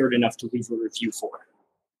person had cared enough to leave a review for.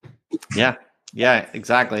 Yeah,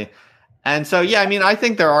 exactly. And so, I mean, I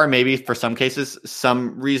think there are maybe for some cases,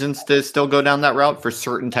 some reasons to still go down that route for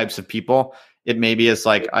certain types of people. It maybe is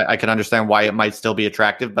like, I can understand why it might still be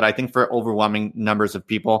attractive, but I think for overwhelming numbers of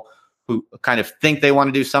people who kind of think they want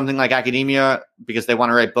to do something like academia because they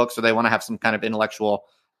want to write books or they want to have some kind of intellectual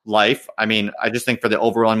life. I mean, I just think for the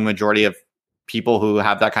overwhelming majority of people who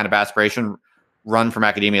have that kind of aspiration, run from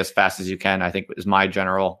academia as fast as you can, I think is my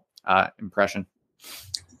general impression.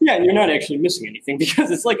 Yeah, and you're not actually missing anything because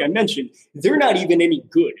it's like I mentioned, they're not even any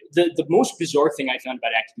good. The most bizarre thing I found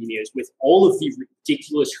about academia is with all of the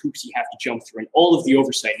ridiculous hoops you have to jump through and all of the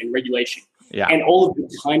oversight and regulation and all of the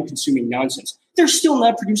time-consuming nonsense, they're still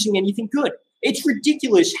not producing anything good. It's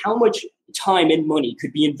ridiculous how much time and money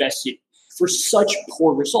could be invested for such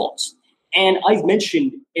poor results. And I've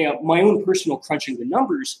mentioned my own personal crunching the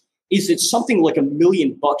numbers is that something like $1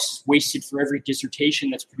 million is wasted for every dissertation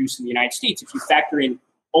that's produced in the United States. If you factor in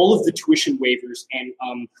all of the tuition waivers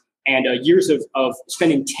and years of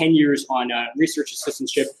spending 10 years on research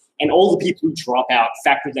assistantship and all the people who drop out,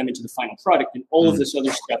 factor them into the final product and all of this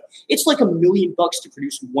other stuff, it's like $1 million to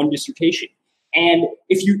produce one dissertation. And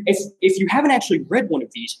if you haven't actually read one of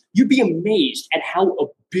these, you'd be amazed at how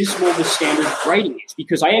abysmal the standard of writing is,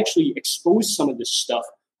 because I actually expose some of this stuff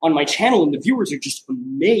on my channel and the viewers are just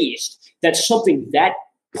amazed that something that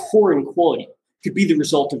poor in quality could be the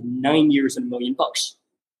result of 9 years and $1 million.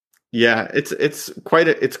 Yeah, it's quite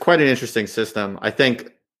an interesting system. I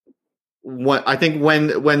think when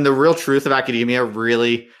the real truth of academia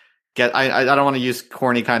really I don't want to use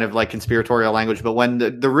corny kind of like conspiratorial language, but when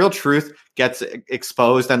the real truth gets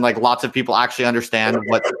exposed and like lots of people actually understand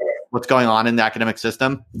what's going on in the academic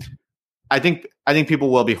system, I think people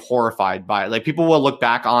will be horrified by it. Like people will look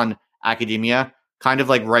back on academia kind of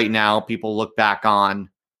like right now people look back on,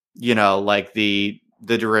 like the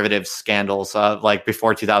derivative scandals of like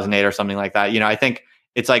before 2008 or something like that. I think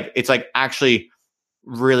it's like actually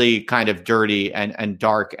really kind of dirty and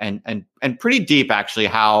dark and pretty deep actually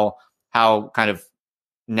how kind of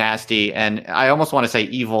nasty and I almost want to say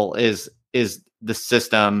evil is the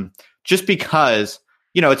system, just because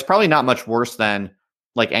it's probably not much worse than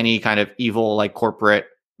like any kind of evil like corporate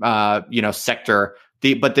sector.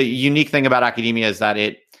 But the unique thing about academia is that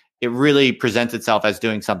it really presents itself as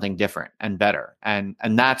doing something different and better, and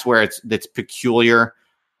that's where its peculiar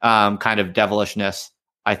kind of devilishness,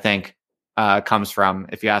 I think, comes from,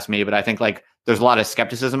 if you ask me. But I think like there's a lot of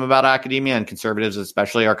skepticism about academia, and conservatives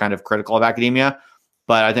especially are kind of critical of academia.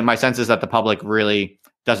 But I think my sense is that the public really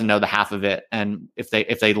doesn't know the half of it, and if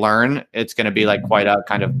they learn, it's going to be like quite a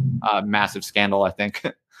kind of massive scandal, I think.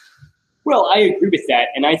 Well, I agree with that,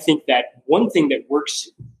 and I think that one thing that works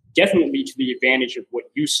definitely to the advantage of what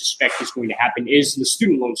you suspect is going to happen is the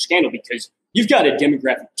student loan scandal, because you've got a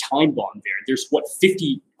demographic time bomb there. There's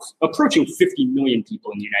approaching 50 million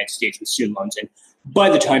people in the United States with student loans. And by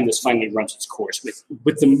the time this finally runs its course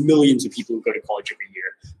with the millions of people who go to college every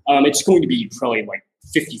year, it's going to be probably like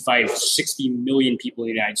 55, 60 million people in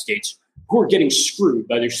the United States who are getting screwed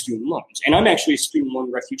by their student loans. And I'm actually a student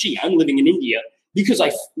loan refugee. I'm living in India because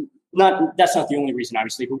that's not the only reason,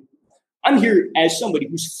 obviously. I'm here as somebody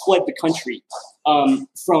who's fled the country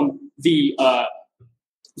from the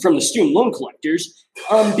student loan collectors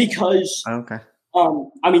because, okay.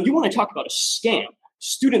 You want to talk about a scam.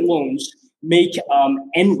 Student loans make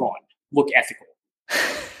Enron look ethical.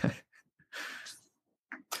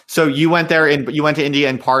 So you went to India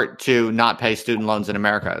in part to not pay student loans in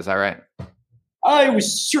America. Is that right? It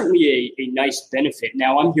was certainly a nice benefit.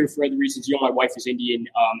 Now I'm here for other reasons. My wife is Indian,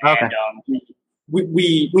 okay. And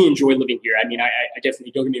we enjoy living here. I mean, I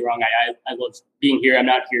definitely, don't get me wrong, I love being here. I'm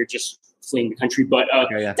not here just fleeing the country, but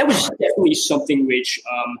that was definitely something which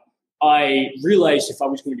I realized if I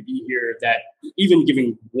was going to be here, that even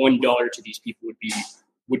giving $1 to these people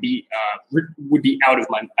would be out of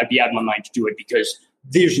my mind to do it, because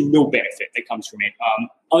there's no benefit that comes from it.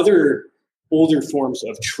 Other older forms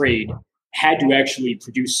of trade had to actually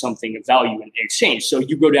produce something of value in exchange. So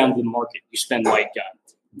you go down to the market, you spend like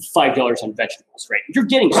 $5 on vegetables, right? You're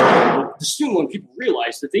getting something. The student loan people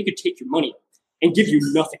realized that they could take your money and give you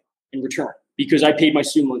nothing in return, because I paid my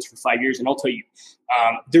student loans for 5 years, and I'll tell you,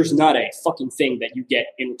 there's not a fucking thing that you get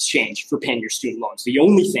in exchange for paying your student loans. The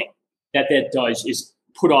only thing that does is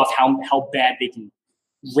put off how bad they can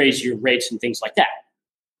raise your rates and things like that.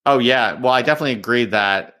 Oh, yeah. Well, I definitely agree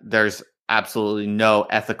that there's absolutely no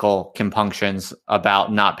ethical compunctions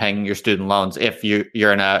about not paying your student loans if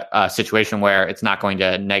you're in a situation where it's not going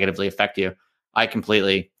to negatively affect you. I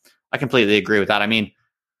completely agree with that. I mean,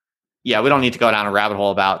 yeah, we don't need to go down a rabbit hole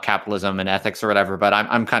about capitalism and ethics or whatever, but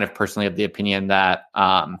I'm kind of personally of the opinion that,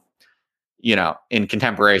 in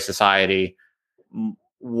contemporary society,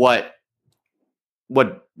 what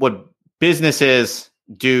businesses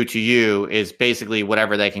do to you is basically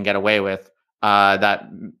whatever they can get away with, that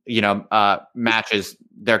matches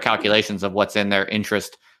their calculations of what's in their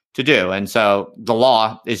interest to do. And so the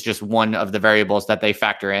law is just one of the variables that they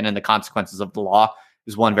factor in, and the consequences of the law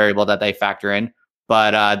is one variable that they factor in.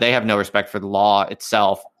 but they have no respect for the law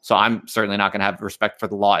itself. So I'm certainly not going to have respect for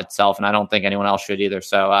the law itself, and I don't think anyone else should either.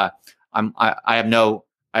 So I have no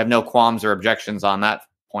qualms or objections on that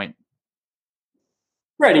point.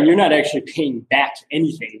 Right, and you're not actually paying back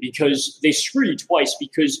anything because they screw you twice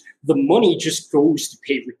because the money just goes to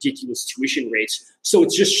pay ridiculous tuition rates. So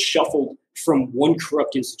it's just shuffled from one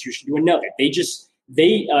corrupt institution to another. They give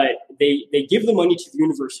the money to the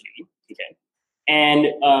university, okay, and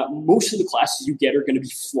most of the classes you get are going to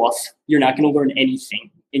be fluff. You're not going to learn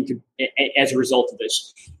anything as a result of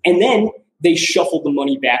this, and then they shuffle the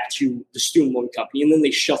money back to the student loan company, and then they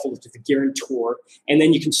shuffle it to the guarantor, and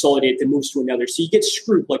then you consolidate that moves to another. So you get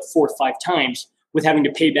screwed like 4 or 5 times with having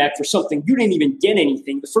to pay back for something you didn't even get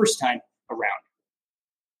anything the first time around.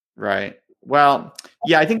 Right. Well,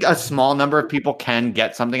 yeah, I think a small number of people can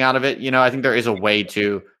get something out of it. I think there is a way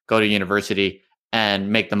to go to university and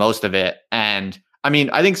make the most of it. And I mean,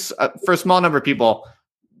 I think for a small number of people,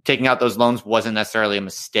 taking out those loans wasn't necessarily a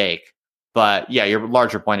mistake. But yeah, your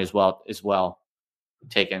larger point is well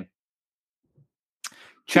taken.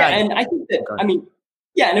 Chad. Yeah, and I think that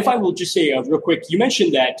and if I will just say real quick, you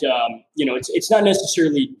mentioned that it's not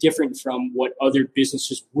necessarily different from what other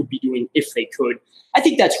businesses would be doing if they could. I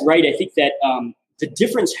think that's right. I think that the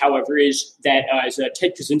difference, however, is that as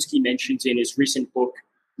Ted Kaczynski mentions in his recent book,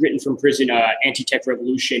 Written from Prison, Anti-Tech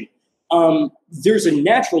Revolution, there's a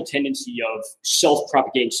natural tendency of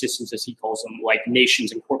self-propagating systems, as he calls them, like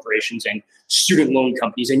nations and corporations and student loan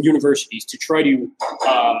companies and universities to try to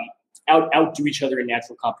outdo each other in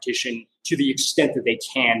natural competition to the extent that they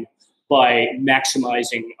can by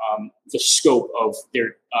maximizing the scope of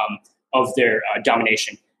their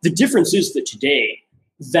domination. The difference is that today,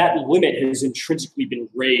 that limit has intrinsically been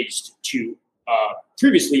raised to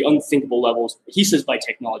previously unthinkable levels, he says, by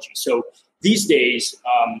technology. So these days,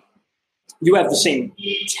 you have the same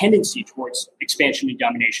tendency towards expansion and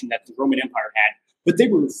domination that the Roman Empire had, but they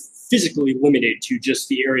were physically limited to just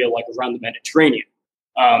the area like around the Mediterranean.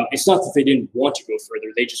 It's not that they didn't want to go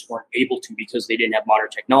further; they just weren't able to because they didn't have modern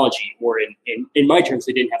technology, or in my terms,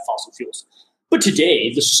 they didn't have fossil fuels. But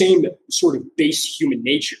today, the same sort of base human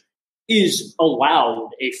nature is allowed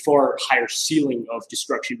a far higher ceiling of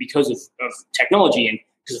destruction because of technology and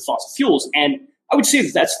because of fossil fuels. And I would say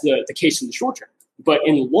that that's the case in the short term. But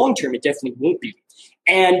in the long term, it definitely won't be.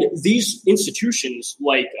 And these institutions,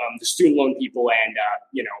 like the student loan people and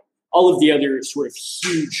all of the other sort of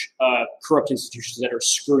huge corrupt institutions that are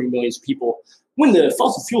screwing millions of people, when the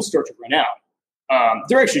fossil fuels start to run out,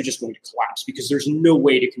 they're actually just going to collapse because there's no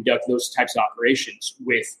way to conduct those types of operations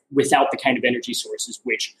without the kind of energy sources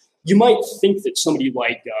which you might think that somebody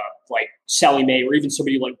like Sally Mae or even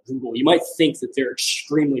somebody like Google, you might think that they're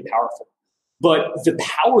extremely powerful. But the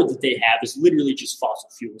power that they have is literally just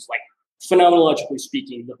fossil fuels. Like, phenomenologically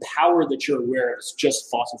speaking, the power that you're aware of is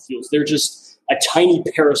just fossil fuels. They're just a tiny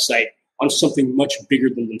parasite on something much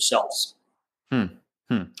bigger than themselves.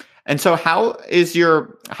 And so how did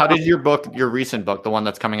your book, your recent book, the one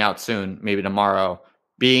that's coming out soon, maybe tomorrow,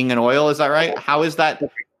 Being an Oil, is that right? How is that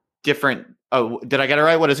different? Oh, did I get it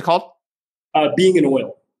right? What is it called? Being an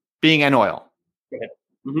Oil. Being an Oil. Go ahead.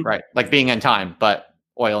 Mm-hmm. Right. Like being in time, but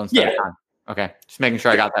oil instead of time. Okay. Just making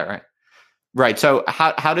sure I got that right. Right. So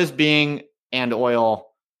how does Being and Oil,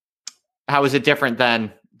 how is it different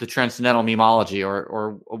than the transcendental memology,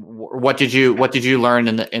 or what did you learn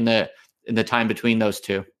in the time between those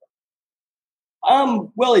two?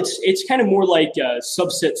 Well, it's kind of more like a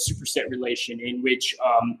subset-superset relation in which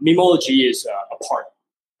memology is a part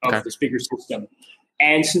of this bigger system.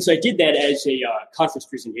 And since I did that as a conference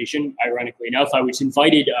presentation, ironically enough, I was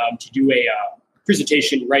invited to do a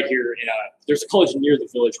presentation right here there's a college near the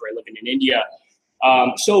village where I live in India.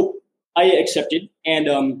 So I accepted,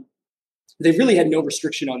 and they really had no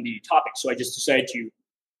restriction on the topic. So I just decided to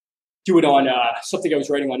do it on something I was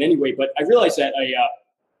writing on anyway. But I realized that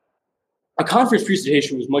a conference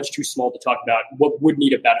presentation was much too small to talk about what would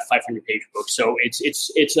need about a 500-page book. So it's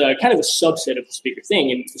a kind of a subset of this bigger thing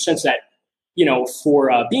in the sense that,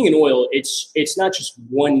 for Being an Oil, it's not just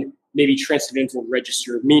one maybe transcendental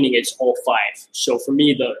register of meaning, it's all 5. So for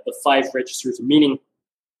me, the 5 registers of meaning,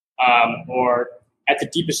 or at the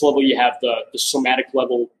deepest level, you have the somatic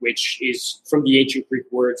level, which is from the ancient Greek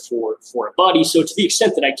word for a body. So to the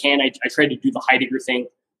extent that I can, I try to do the Heidegger thing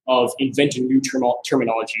of inventing new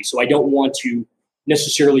terminology. So I don't want to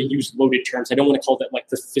necessarily use loaded terms. I don't want to call that like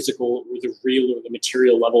the physical or the real or the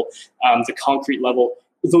material level, the concrete level.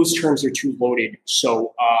 Those terms are too loaded.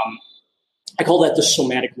 So I call that the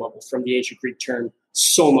somatic level, from the ancient Greek term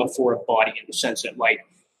soma, for a body, in the sense that, like,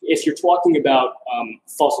 if you're talking about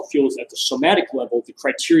fossil fuels at the somatic level, the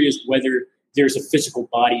criteria is whether there's a physical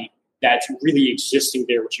body that's really existing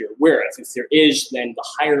there, which you're aware of. If there is, then the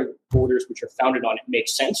higher orders which are founded on it make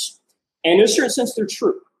sense. And in a certain sense, they're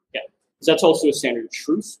true. Yeah, because that's also a standard of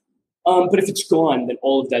truth. But if it's gone, then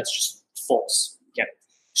all of that's just false. Okay.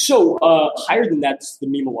 So higher than that's the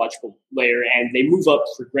memological layer, and they move up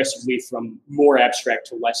progressively from more abstract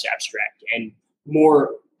to less abstract, and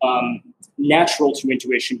more natural to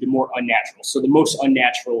intuition to more unnatural. So the most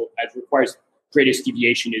unnatural, that requires greatest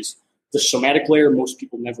deviation, is the somatic layer. Most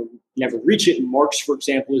people never reach it. And Marx, for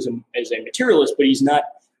example, is a materialist, but he's not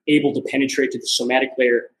able to penetrate to the somatic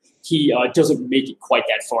layer. He doesn't make it quite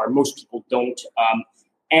that far. Most people don't.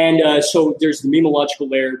 So there's the memological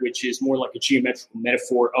layer, which is more like a geometrical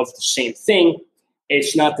metaphor of the same thing.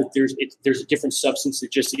 It's not that there's a different substance.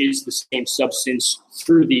 It just is the same substance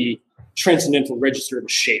through the transcendental register of a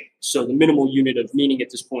shape. So the minimal unit of meaning at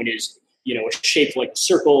this point is, a shape like a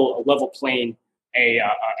circle, a level plane,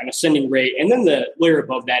 an ascending ray. And then the layer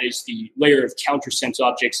above that is the layer of countersense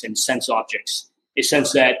objects and sense objects, a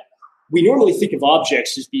sense that we normally think of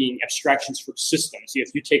objects as being abstractions from systems.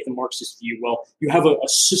 If you take the Marxist view, well, you have a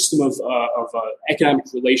system of economic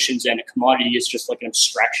relations, and a commodity is just like an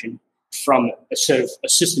abstraction from a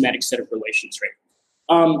systematic set of relations,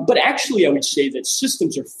 right? But actually, I would say that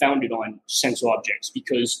systems are founded on sense objects,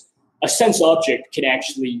 because a sense object can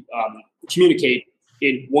actually communicate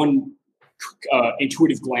in one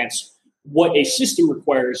intuitive glance what a system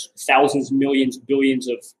requires thousands, millions, billions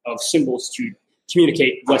of symbols to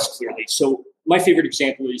communicate less clearly. So my favorite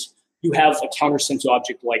example is you have a countersense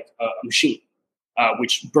object like a machine,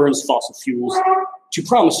 which burns fossil fuels to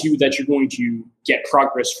promise you that you're going to get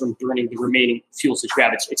progress from burning the remaining fuels that you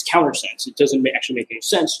have. It's countersense. It doesn't actually make any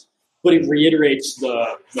sense, but it reiterates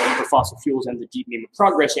the fossil fuels and the deep meaning of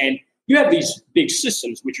progress. And you have these big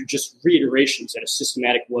systems, which are just reiterations at a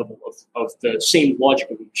systematic level of the same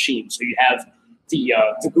logic of a machine. So you have the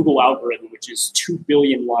Google algorithm, which is 2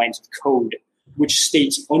 billion lines of code, which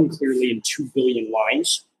states unclearly in 2 billion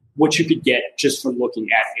lines what you could get just from looking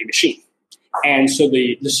at a machine. And so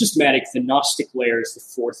the systematic, the Gnostic layer is the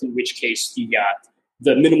fourth, in which case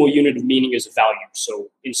the minimal unit of meaning is a value. So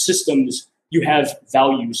in systems, you have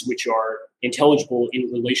values which are intelligible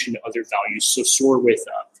in relation to other values. So soar with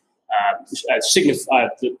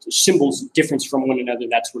the symbols difference from one another,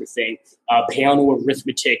 that sort of thing. Peano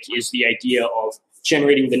arithmetic is the idea of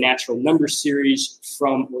generating the natural number series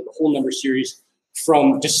or the whole number series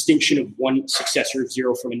from distinction of one successor of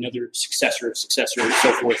zero from another successor of successor, and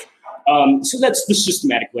so forth. So that's the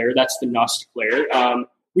systematic layer. That's the Gnostic layer,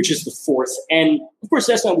 which is the fourth. And of course,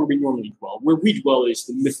 that's not where we normally dwell. Where we dwell is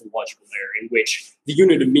the mythological layer, in which the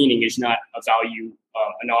unit of meaning is not a value,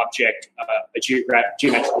 an object, a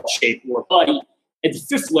geometrical shape, or a body. At the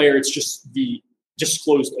fifth layer, it's just the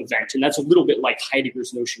disclosed event. And that's a little bit like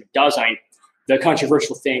Heidegger's notion of Dasein. The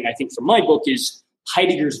controversial thing, I think, from my book is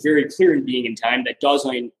Heidegger's very clear in Being and Time that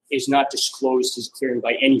Dasein is not disclosed as clearing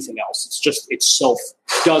by anything else. It's just itself.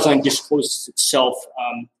 Dasein discloses itself.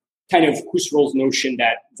 Kind of Husserl's notion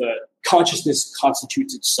that the consciousness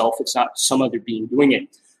constitutes itself. It's not some other being doing it.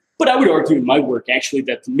 But I would argue in my work, actually,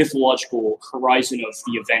 that the mythological horizon of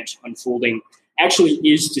the event unfolding actually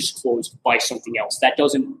is disclosed by something else. That's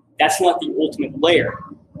not the ultimate layer.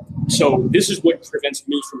 So this is what prevents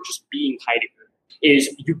me from just being Heidegger,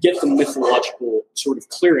 is you get the mythological sort of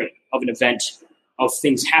clearing of an event, of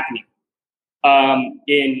things happening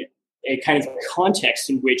in a kind of context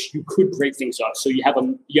in which you could break things up. So you have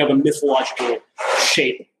a mythological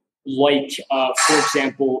shape, like, for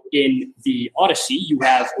example, in the Odyssey, you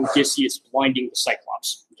have Odysseus blinding the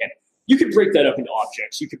Cyclops. Okay? You could break that up into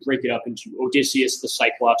objects. You could break it up into Odysseus, the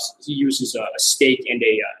Cyclops. He uses a stake and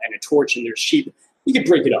a torch, and there's sheep. You could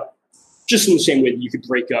break it up. Just in the same way that you could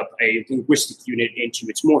break up a linguistic unit into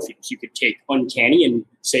its morphemes. You could take uncanny and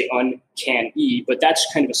say uncan-y, but that's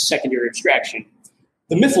kind of a secondary abstraction.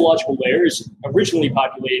 The mythological layer is originally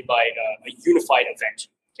populated by a unified event,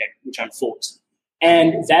 okay, which unfolds.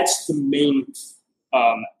 And that's the main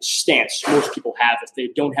stance most people have if they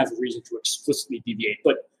don't have a reason to explicitly deviate.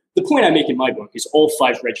 But the point I make in my book is all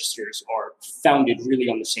 5 registers are founded really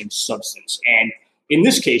on the same substance. And in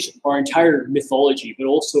this case, our entire mythology, but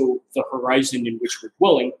also the horizon in which we're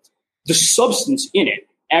dwelling, the substance in it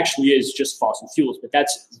actually is just fossil fuels, but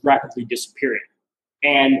that's rapidly disappearing.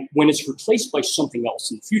 And when it's replaced by something else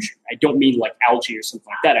in the future, I don't mean like algae or something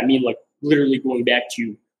like that. I mean like literally going back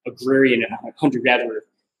to agrarian and hunter-gatherer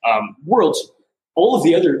worlds, all of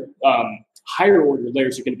the other higher order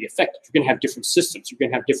layers are going to be affected. You're going to have different systems. You're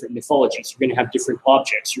going to have different mythologies. You're going to have different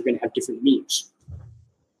objects. You're going to have different memes.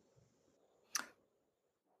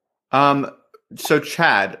 So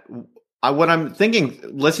Chad, what I'm thinking,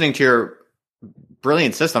 listening to your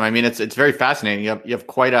brilliant system. I mean, it's very fascinating. You have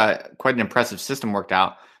quite an impressive system worked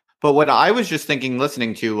out. But what I was just thinking,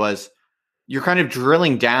 listening to, was you're kind of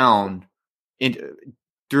drilling down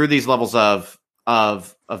through these levels of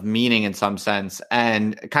meaning in some sense,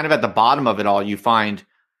 and kind of at the bottom of it all, you find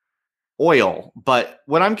oil. But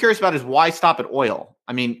what I'm curious about is, why stop at oil?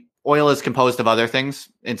 I mean, oil is composed of other things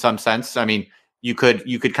in some sense. I mean, you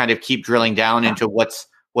could kind of keep drilling down into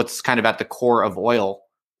what's kind of at the core of oil.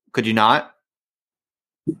 Could you not?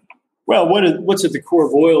 Well, what's at the core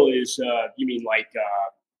of oil is, you mean like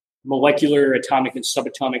molecular, atomic, and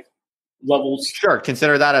subatomic levels? Sure.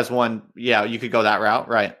 Consider that as one. Yeah, you could go that route,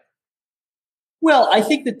 right? Well, I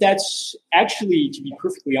think that's actually, to be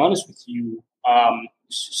perfectly honest with you,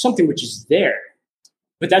 something which is there,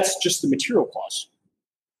 but that's just the material clause.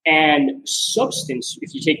 And substance,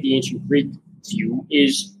 if you take the ancient Greek view,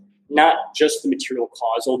 is not just the material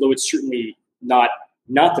clause, although it's certainly not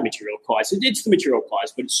the material clause. It's the material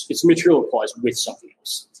clause, but it's a material clause with something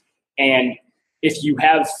else. And if you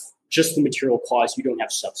have just the material clause, you don't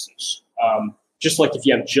have substance. Just like if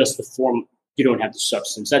you have just the form, you don't have the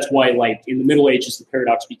substance. That's why, like, in the Middle Ages, the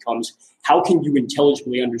paradox becomes, how can you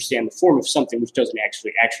intelligibly understand the form of something which doesn't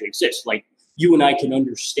actually exist? Like, you and I can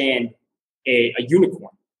understand a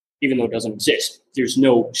unicorn, even though it doesn't exist. There's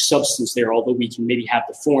no substance there, although we can maybe have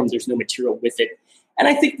the form. There's no material with it. And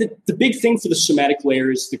I think that the big thing for the somatic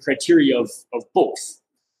layer is the criteria of both.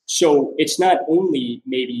 So it's not only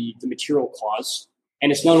maybe the material clause,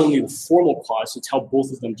 and it's not only the formal clause, it's how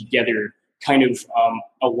both of them together kind of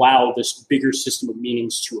allow this bigger system of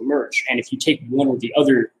meanings to emerge. And if you take one or the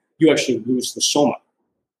other, you actually lose the soma.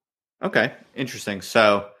 Okay, interesting.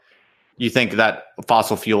 So you think that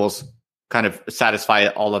fossil fuels kind of satisfy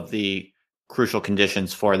all of the crucial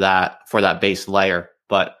conditions for that base layer,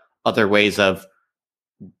 but other ways of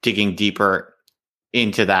digging deeper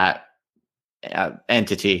into that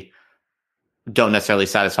entity don't necessarily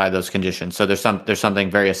satisfy those conditions. So there's something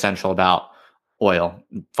very essential about oil,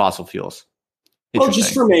 fossil fuels. Well,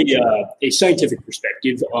 just from a scientific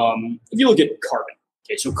perspective, if you look at carbon,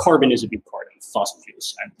 okay, so carbon is a big part of fossil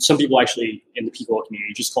fuels. And some people actually in the peak oil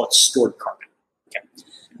community just call it stored carbon. Okay.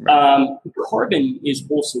 Right. Carbon is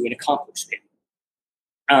also in a compost pit.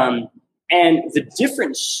 And the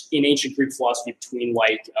difference in ancient Greek philosophy between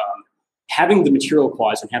having the material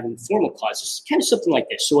clause and having the formal clause is kind of something like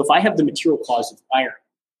this. So if I have the material clause of iron,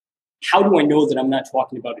 how do I know that I'm not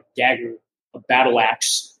talking about a dagger, a battle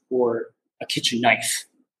axe, or a kitchen knife?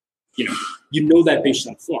 You know that based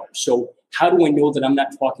on form. So how do I know that I'm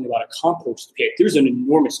not talking about a compost pit? There's an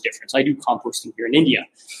enormous difference. I do composting here in India.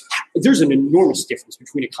 There's an enormous difference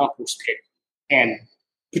between a compost pit and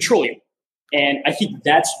petroleum. And I think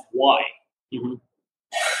that's why. Mm-hmm.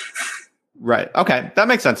 Right. Okay. That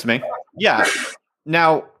makes sense to me. Yeah.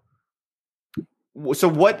 Now,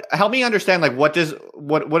 so help me understand, like, what do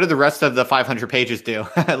the rest of the 500 pages do?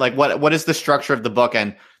 Like, what is the structure of the book,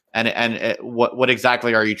 and what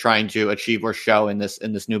exactly are you trying to achieve or show in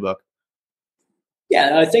this new book?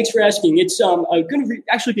 Yeah, thanks for asking. It's going to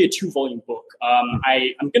actually be a 2-volume book. I'm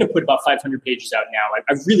going to put about 500 pages out now.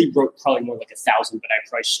 I really wrote probably more like 1,000, but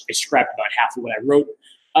I scrapped about half of what I wrote.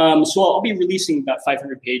 So I'll be releasing about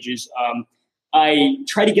 500 pages. I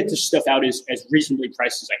try to get this stuff out as reasonably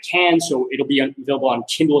priced as I can, so it'll be available on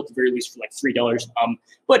Kindle at the very least for like $3.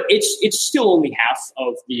 But it's still only half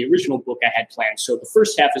of the original book I had planned. So the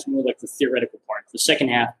first half is more like the theoretical part. The second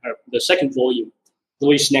half, the second volume,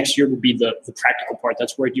 released next year, will be the practical part.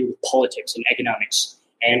 That's where I deal with politics and economics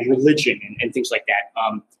and religion and things like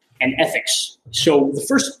that, and ethics. So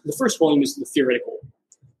the first volume is the theoretical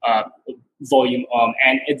volume,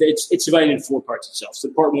 and it's divided in 4 parts itself. So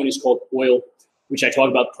part 1 is called Oil, which I talk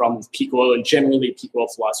about the problem of peak oil and generally peak oil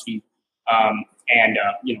philosophy, and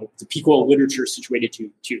the peak oil literature situated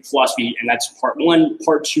to philosophy, and that's part 1.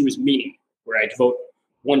 Part 2 is meaning, where I devote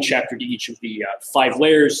 1 chapter to each of the 5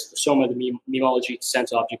 layers: the soma, the memology, the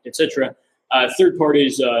sense object, etc. Third part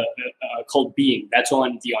is called being. That's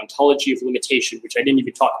on the ontology of limitation, which I didn't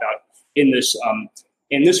even talk about in this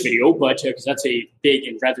video, but because that's a big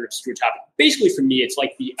and rather obscure topic. Basically, for me, it's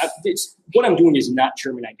like what I'm doing is not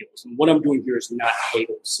German idealism. What I'm doing here is not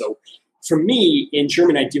Hegel. So for me, in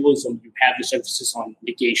German idealism, you have this emphasis on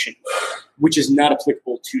negation, which is not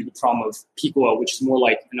applicable to the problem of peak oil, which is more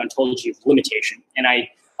like an ontology of limitation. And I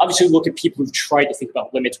obviously look at people who've tried to think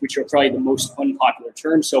about limits, which are probably the most unpopular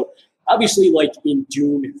term. So obviously, like in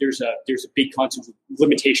Dune, there's a big concept of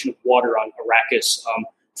limitation of water on Arrakis.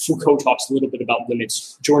 Foucault talks a little bit about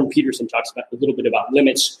limits. Jordan Peterson talks about a little bit about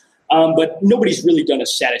limits. But nobody's really done a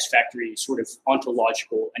satisfactory sort of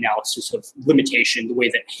ontological analysis of limitation the way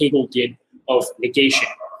that Hegel did of negation.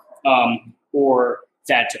 or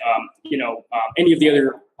that any of the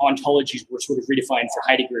other ontologies were sort of redefined for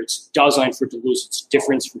Heidegger. It's Dasein for Deleuze. It's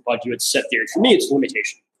difference for Badiou. It's set theory. For me, it's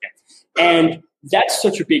limitation. Okay? And that's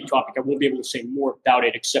such a big topic. I won't be able to say more about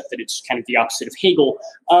it, except that it's kind of the opposite of Hegel.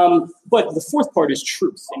 But the fourth part is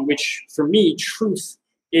truth, in which, for me, truth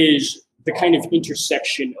is the kind of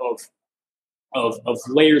intersection of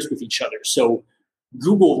layers with each other. So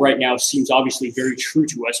Google right now seems obviously very true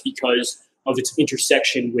to us because of its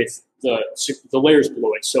intersection with the layers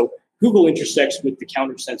below it. So Google intersects with the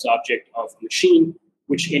countersense object of a machine,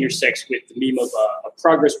 which intersects with the meme of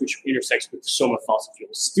progress, which intersects with the soma fossil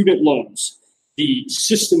fuels. Student loans, the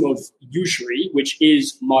system of usury, which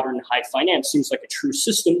is modern high finance, seems like a true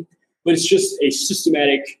system, but it's just a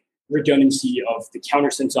systematic redundancy of the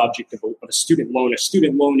countersense object of a student loan. A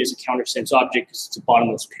student loan is a countersense object because it's a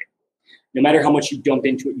bottomless pit. No matter how much you dump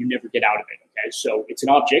into it, you never get out of it. Okay, so it's an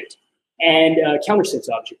object and a countersense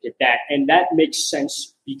object at that, and that makes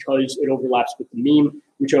sense because it overlaps with the meme,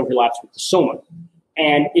 which overlaps with the soma.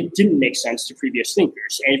 And it didn't make sense to previous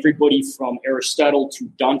thinkers. Everybody from Aristotle to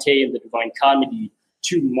Dante and the Divine Comedy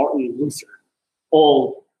to Martin Luther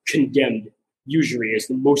all condemned usury as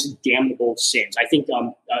the most damnable of sins. I think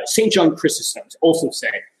St. John Chrysostom also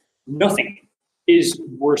said, nothing is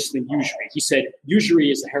worse than usury. He said,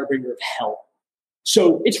 usury is the harbinger of hell.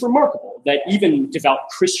 So it's remarkable that even devout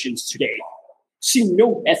Christians today see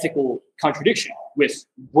no ethical contradiction with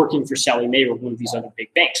working for Sallie Mae or one of these other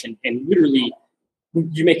big banks. And literally,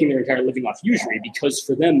 you're making their entire living off usury because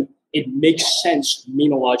for them, it makes sense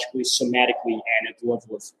memologically, somatically, and at the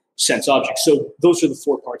level of sense objects. So those are the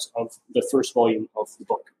four parts of the first volume of the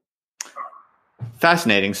book.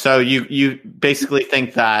 Fascinating. So you basically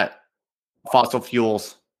think that fossil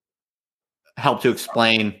fuels help to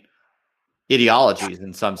explain ideologies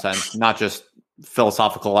in some sense, not just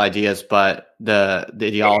philosophical ideas, but the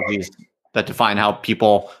ideologies that define how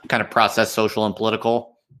people kind of process social and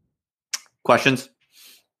political questions?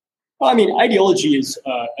 Well, I mean, ideology is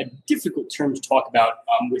a difficult term to talk about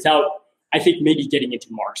without, I think, maybe getting into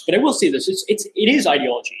Marx. But I will say this: it is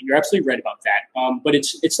ideology. You're absolutely right about that. But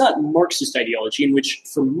it's not Marxist ideology, in which,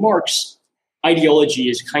 for Marx, ideology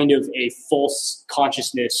is kind of a false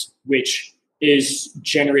consciousness which is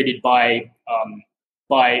generated by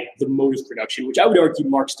the mode of production, which I would argue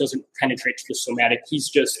Marx doesn't penetrate to the somatic. He's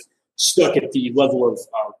just stuck at the level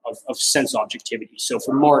of sense objectivity. So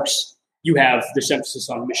for Marx, you have this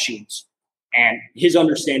emphasis on machines. And his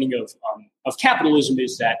understanding of capitalism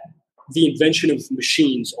is that the invention of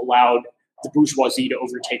machines allowed the bourgeoisie to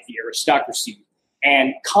overtake the aristocracy.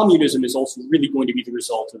 And communism is also really going to be the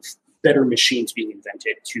result of better machines being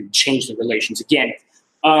invented to change the relations again.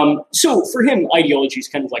 So for him, ideology is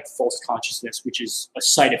kind of like false consciousness, which is a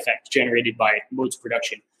side effect generated by modes of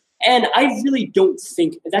production. And I really don't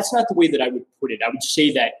think that's not the way that I would put it. I would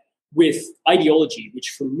say that with ideology,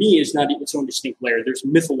 which for me is not its own distinct layer, there's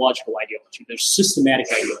mythological ideology, there's systematic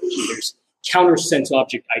ideology, there's counter-sense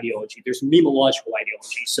object ideology, there's memological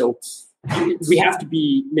ideology. So we have to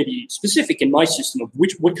be maybe specific in my system of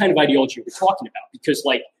what kind of ideology we're talking about, because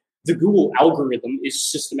like the Google algorithm is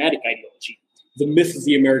systematic ideology. The myth of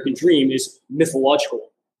the American dream is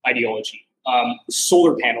mythological ideology.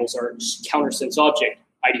 Solar panels are counter-sense object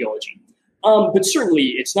ideology. But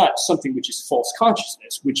certainly it's not something which is false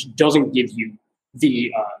consciousness, which doesn't give you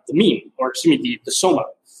the meme, or excuse me, the soma.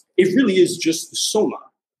 It really is just the soma,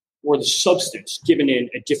 or the substance, given in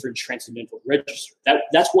a different transcendental register.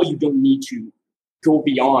 That's why you don't need to go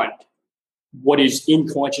beyond what is in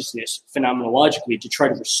consciousness phenomenologically to try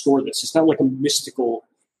to restore this. It's not like a mystical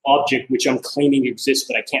object which I'm claiming exists,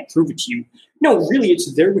 but I can't prove it to you. No, really,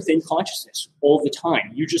 it's there within consciousness all the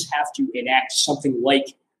time. You just have to enact something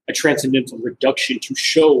like a transcendental reduction to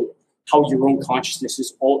show how your own consciousness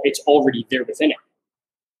is it's already there within it.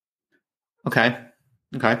 Okay.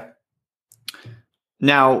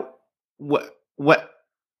 Now,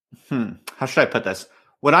 how should I put this?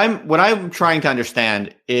 What I'm trying to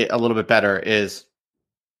understand it a little bit better is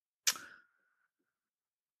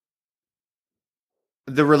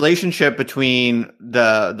the relationship between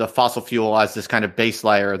the fossil fuel as this kind of base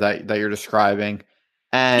layer that you're describing,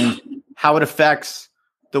 and how it affects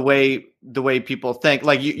the way people think.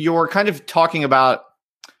 Like you're kind of talking about,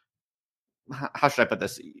 how should I put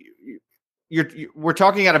this? We're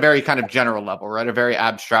talking at a very kind of general level, right? A very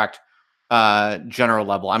abstract general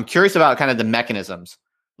level. I'm curious about kind of the mechanisms.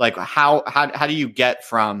 Like how do you get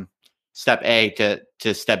from step A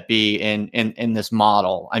to step B in this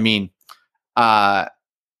model? I mean,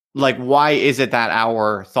 like why is it that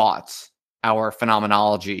our thoughts, our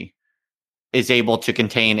phenomenology is able to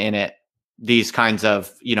contain in it these kinds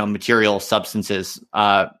of, material substances,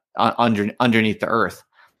 underneath the earth.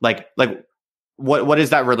 Like what is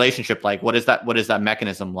that relationship like? What is that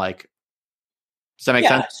mechanism like? Does that make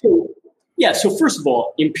sense? So first of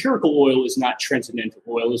all, empirical oil is not transcendental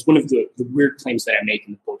oil, is one of the weird claims that I make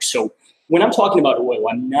in the book. So when I'm talking about oil,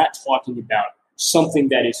 I'm not talking about something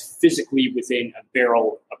that is physically within a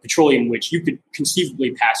barrel of petroleum, which you could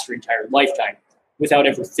conceivably pass your entire lifetime without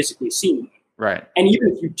ever physically seeing one. Right. And even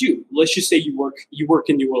if you do, let's just say you work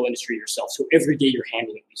in the oil industry yourself. So every day you're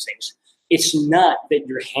handling these things. It's not that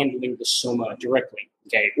you're handling the soma directly,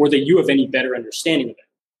 okay, or that you have any better understanding of it.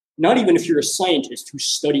 Not even if you're a scientist who's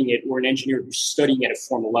studying it or an engineer who's studying it at a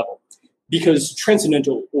formal level, because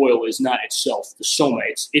transcendental oil is not itself the soma.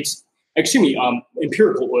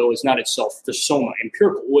 Empirical oil is not itself the soma.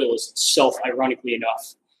 Empirical oil is itself, ironically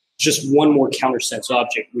enough, just one more countersense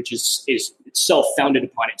object, which is itself founded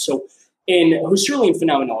upon it. So in Husserlian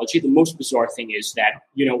phenomenology, the most bizarre thing is that,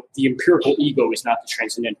 the empirical ego is not the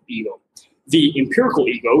transcendental ego. The empirical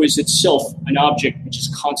ego is itself an object which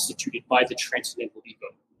is constituted by the transcendental ego.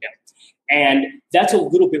 Yeah. And that's a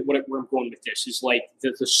little bit where I'm going with this, is like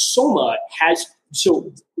the soma has,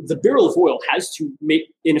 so the barrel of oil has to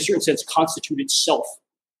make, in a certain sense, constitute itself,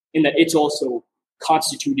 in that it's also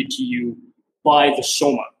constituted to you by the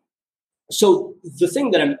soma. So the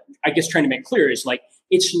thing that I'm, trying to make clear is like,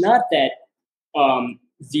 it's not that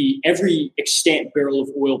the every extant barrel of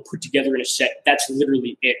oil put together in a set, that's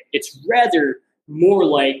literally it. It's rather more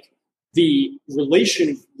like the relation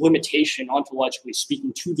of limitation, ontologically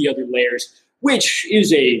speaking, to the other layers, which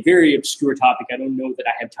is a very obscure topic. I don't know that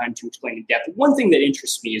I have time to explain in depth. But one thing that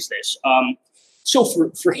interests me is this. So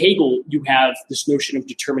for Hegel, you have this notion of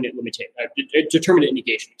determinate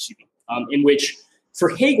negation, in which for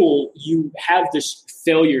Hegel, you have this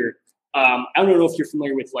failure. I don't know if you're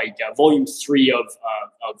familiar with volume 3 of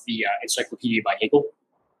the Encyclopedia by Hegel.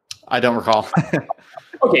 I don't recall.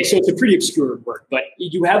 Okay, so it's a pretty obscure work, but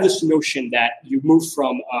you have this notion that you move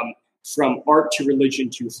from art to religion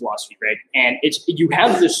to philosophy, right? And you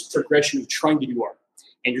have this progression of trying to do art,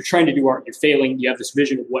 and you're trying to do art, you're failing. You have this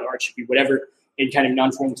vision of what art should be, whatever, in kind of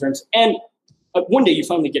non-formal terms, and one day you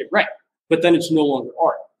finally get it right, but then it's no longer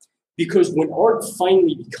art, because when art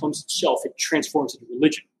finally becomes itself, it transforms into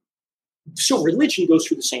religion. So religion goes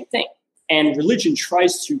through the same thing, and religion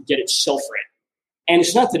tries to get itself right. And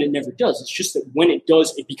it's not that it never does. It's just that when it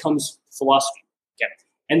does, it becomes philosophy. Okay?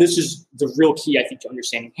 And this is the real key, I think, to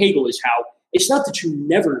understanding Hegel, is how it's not that you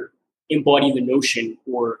never embody the notion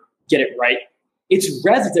or get it right. It's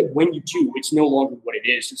rather that when you do, it's no longer what it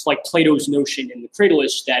is. It's like Plato's notion in the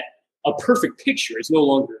Cratylus that a perfect picture is no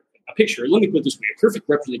longer a picture. Let me put it this way. A perfect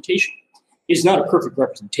representation is not a perfect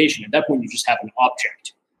representation. At that point, you just have an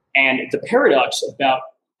object. And the paradox about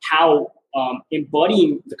how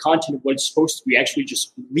embodying the content of what it's supposed to be actually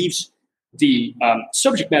just leaves the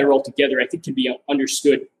subject matter altogether, I think, can be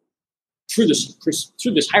understood through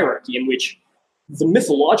this hierarchy, in which the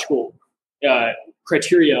mythological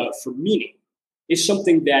criteria for meaning is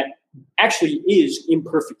something that actually is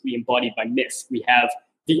imperfectly embodied by myth. We have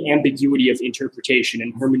the ambiguity of interpretation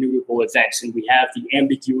and hermeneutical events, and we have the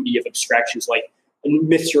ambiguity of abstractions, like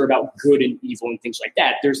myths are about good and evil and things like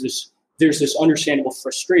that. There's this understandable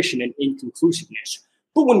frustration and inconclusiveness.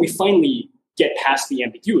 But when we finally get past the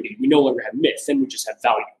ambiguity, we no longer have myth, then we just have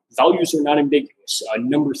value. Values are not ambiguous.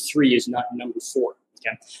 Number 3 is not number 4.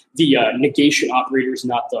 Okay? The negation operator is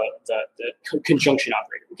not the conjunction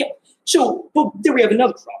operator. Okay, so but there we have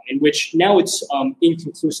another problem, in which now it's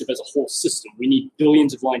inconclusive as a whole system. We need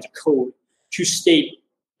billions of lines of code to state,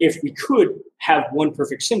 if we could have one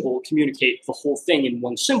perfect symbol communicate the whole thing in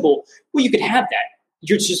one symbol, well, you could have that.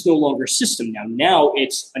 It's just no longer a system now. Now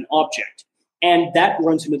it's an object. And that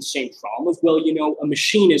runs into the same problem of, well, a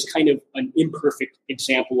machine is kind of an imperfect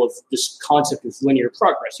example of this concept of linear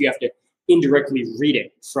progress. You have to indirectly read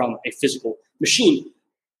it from a physical machine.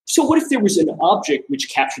 So what if there was an object which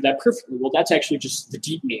captured that perfectly? Well, that's actually just the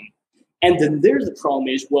deep meaning. And then there's the problem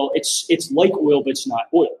is, well, it's like oil, but it's not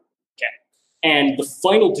oil. Okay. And the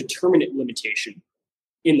final determinate limitation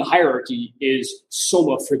in the hierarchy is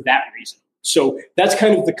soma for that reason. So that's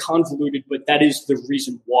kind of the convoluted, but that is the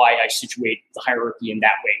reason why I situate the hierarchy in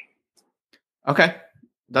that way. Okay,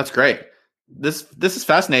 that's great. This is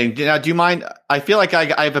fascinating. Now, do you mind? I feel like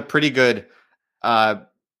I have a pretty good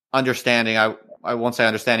understanding. I won't say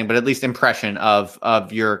understanding, but at least impression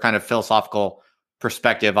of your kind of philosophical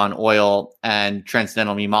perspective on oil and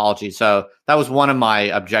transcendental memology. So that was one of my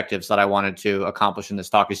objectives that I wanted to accomplish in this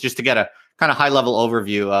talk, is just to get a kind of high level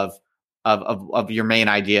overview of your main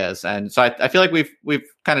ideas. And so I feel like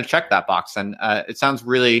we've kind of checked that box, and it sounds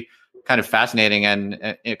really kind of fascinating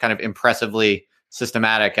and kind of impressively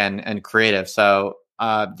systematic and creative. So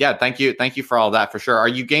yeah, thank you for all that for sure. Are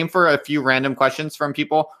you game for a few random questions from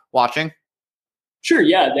people watching? Sure,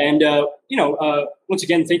 yeah. And, once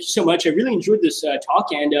again, thank you so much. I really enjoyed this talk,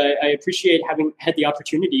 and I appreciate having had the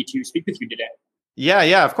opportunity to speak with you today.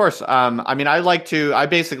 Yeah, of course. I mean, I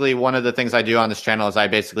basically, one of the things I do on this channel is I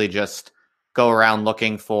basically just go around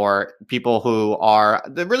looking for people who are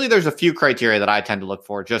really, there's a few criteria that I tend to look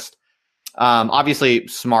for. Just obviously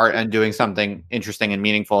smart and doing something interesting and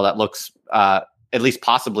meaningful that looks at least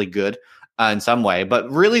possibly good in some way. But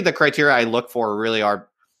really the criteria I look for really are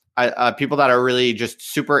people that are really just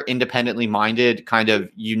super independently minded, kind of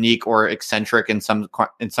unique or eccentric in some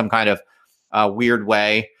kind of weird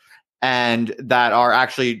way, and that are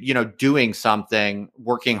actually, doing something,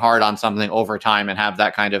 working hard on something over time, and have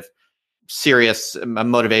that kind of serious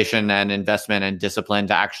motivation and investment and discipline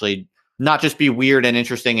to actually not just be weird and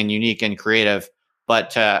interesting and unique and creative, but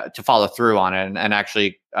to follow through on it and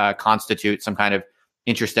actually constitute some kind of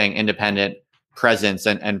interesting, independent presence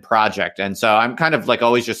and project. And so I'm kind of like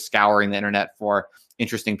always just scouring the internet for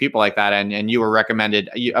interesting people like that. And you were recommended.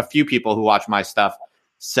 A few people who watch my stuff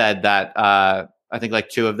said that I think like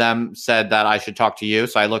two of them said that I should talk to you.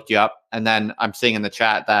 So I looked you up, and then I'm seeing in the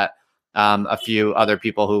chat that a few other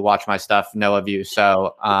people who watch my stuff know of you.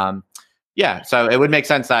 So yeah, so it would make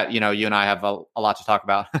sense that, you and I have a lot to talk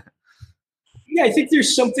about. Yeah, I think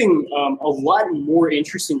there's something a lot more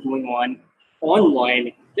interesting going on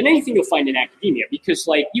online than anything you'll find in academia, because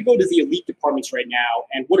like you go to the elite departments right now,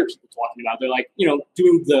 and what are people talking about? They're like,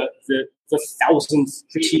 doing the 1,000th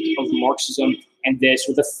critique of Marxism and this,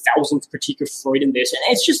 or the 1,000th critique of Freud and this, and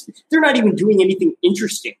it's just, they're not even doing anything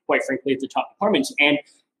interesting, quite frankly, at the top departments. And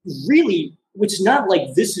really, it's not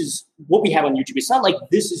like this is what we have on YouTube. It's not like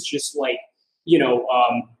this is just like,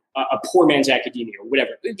 a poor man's academia or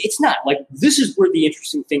whatever. It's not. Like, this is where the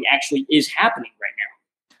interesting thing actually is happening right now.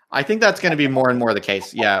 I think that's going to be more and more the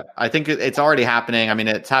case. Yeah, I think it's already happening. I mean,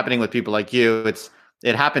 it's happening with people like you.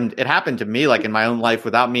 It happened to me, like in my own life,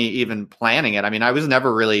 without me even planning it. I mean, I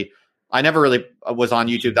never really was on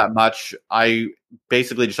YouTube that much. I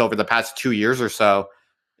basically just over the past 2 years or so,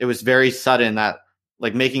 it was very sudden that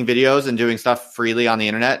like making videos and doing stuff freely on the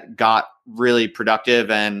internet got really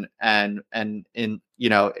productive and energizing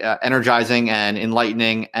and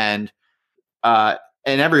enlightening, and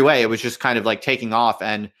in every way it was just kind of like taking off.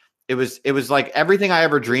 And it was like everything I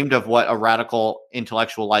ever dreamed of what a radical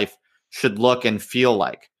intellectual life should look and feel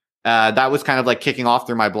like. That was kind of like kicking off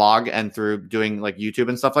through my blog and through doing like YouTube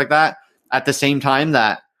and stuff like that, at the same time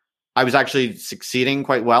that I was actually succeeding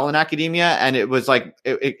quite well in academia. And it was like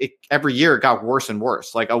every year it got worse and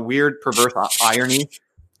worse. Like a weird perverse irony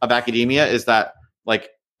of academia is that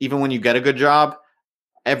like even when you get a good job,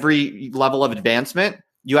 every level of advancement,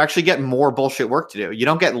 you actually get more bullshit work to do. You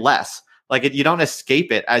don't get less. Like you don't escape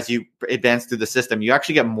it as you advance through the system. You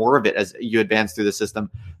actually get more of it as you advance through the system.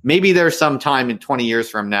 Maybe there's some time in 20 years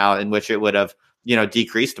from now in which it would have,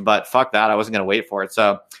 decreased, but fuck that. I wasn't going to wait for it.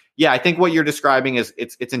 So yeah, I think what you're describing is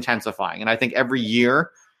it's intensifying. And I think every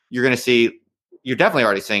year you're definitely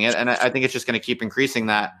already seeing it. And I think it's just going to keep increasing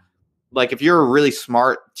that. Like if you're a really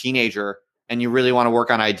smart teenager and you really want to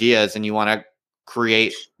work on ideas and you want to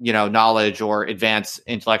create, knowledge or advance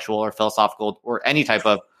intellectual or philosophical or any type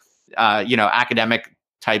of, academic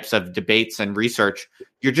types of debates and research,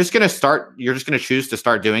 you're just going to choose to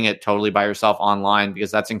start doing it totally by yourself online, because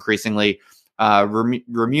that's increasingly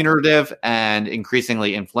remunerative and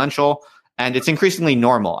increasingly influential, and it's increasingly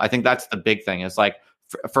normal. I think that's the big thing. Is like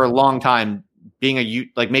for a long time, being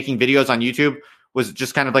making videos on YouTube was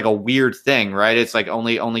just kind of like a weird thing, right? It's like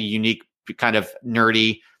only unique kind of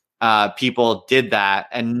nerdy people did that,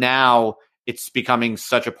 and now it's becoming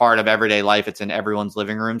such a part of everyday life. It's in everyone's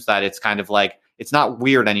living rooms that it's kind of like it's not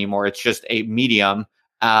weird anymore. It's just a medium,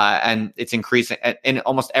 and it's increasing in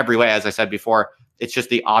almost every way. As I said before, it's just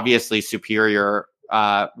the obviously superior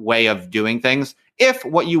way of doing things. If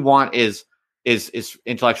what you want is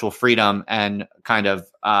intellectual freedom and kind of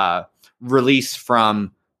release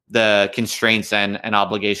from the constraints and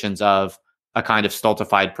obligations of a kind of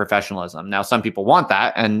stultified professionalism. Now, some people want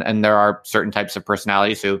that, and there are certain types of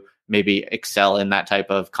personalities who maybe excel in that type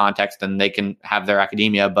of context and they can have their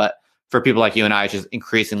academia. But for people like you and I, it's just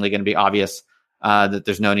increasingly going to be obvious that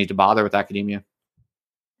there's no need to bother with academia.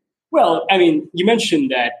 Well, I mean, you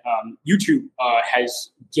mentioned that YouTube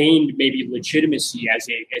has gained maybe legitimacy as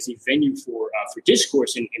a venue for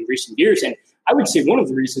discourse in recent years, and I would say one of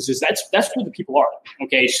the reasons is that's where the people are.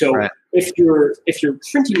 Okay, so right. if you're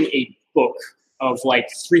printing a book of like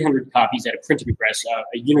 300 copies at a printing press,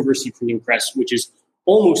 a university printing press, which is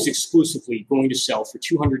almost exclusively going to sell for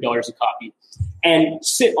 $200 a copy, and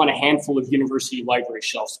sit on a handful of university library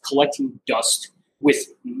shelves collecting dust with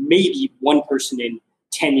maybe one person in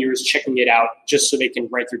 10 years checking it out just so they can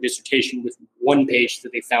write their dissertation with one page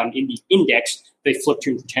that they found in the index they flipped to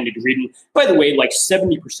and pretended to read. And by the way, like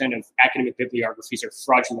 70% of academic bibliographies are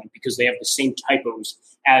fraudulent because they have the same typos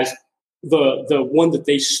as the one that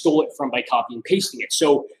they stole it from by copy and pasting it.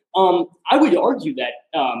 So I would argue that,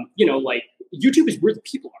 like YouTube is where the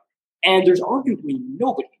people are. And there's arguably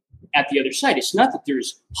nobody at the other side. It's not that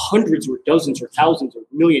there's hundreds or dozens or thousands or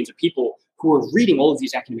millions of people who are reading all of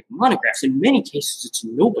these academic monographs. In many cases, it's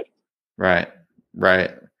nobody. Right.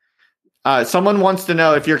 Someone wants to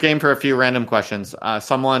know, if you're game for a few random questions,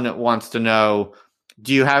 someone wants to know,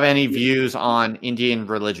 do you have any views on Indian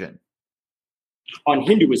religion? On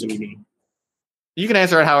Hinduism, you mean? You can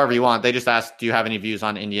answer it however you want. They just asked, do you have any views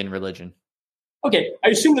on Indian religion? Okay, I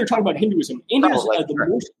assume they're talking about Hinduism. India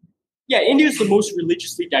is the most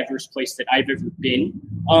religiously diverse place that I've ever been.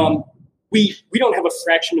 We don't have a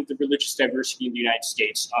fraction of the religious diversity in the United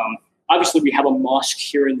States. Obviously, we have a mosque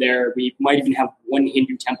here and there. We might even have one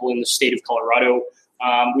Hindu temple in the state of Colorado.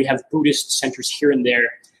 We have Buddhist centers here and there.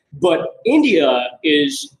 But India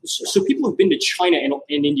is, so people who've been to China and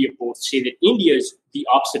India both say that India is the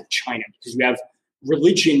opposite of China, because we have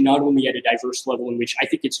religion not only at a diverse level, in which I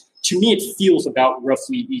think to me, it feels about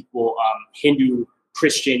roughly equal Hindu,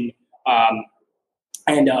 Christian,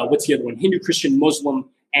 and what's the other one? Hindu, Christian, Muslim.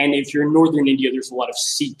 And if you're in northern India, there's a lot of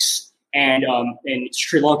Sikhs. And in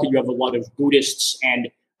Sri Lanka, you have a lot of Buddhists. And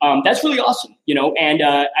that's really awesome, And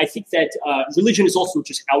I think that religion is also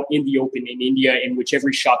just out in the open in India, in which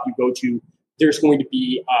every shop you go to, there's going to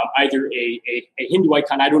be either a Hindu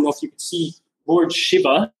icon. I don't know if you can see Lord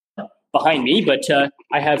Shiva behind me, but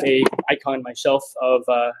I have a icon myself of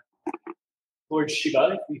Lord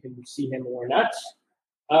Shiva, if you can see him or not.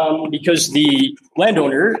 Because the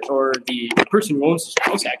landowner, or the person who owns this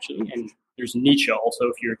house, actually, and there's Nietzsche also,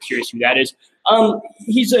 if you're curious who that is,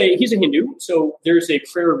 he's a Hindu. So there's a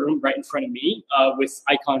prayer room right in front of me with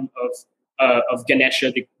icon of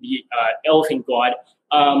Ganesha, the elephant god.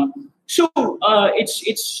 So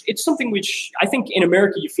it's something which I think in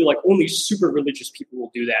America you feel like only super religious people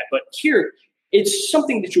will do that, but here it's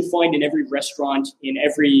something that you'll find in every restaurant, in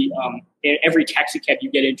every taxi cab you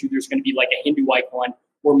get into. There's going to be like a Hindu icon,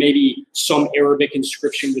 or maybe some Arabic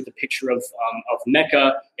inscription with a picture of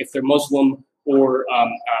Mecca if they're Muslim, or a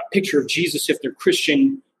picture of Jesus if they're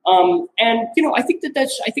Christian. And I think I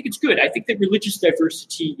think it's good. I think that religious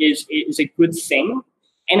diversity is a good thing.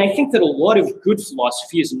 And I think that a lot of good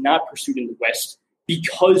philosophy is not pursued in the West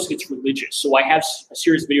because it's religious. So I have a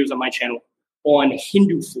series of videos on my channel on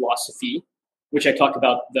Hindu philosophy, which I talk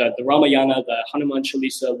about the Ramayana, the Hanuman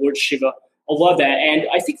Chalisa, Lord Shiva, a lot of that. And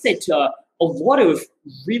I think that a lot of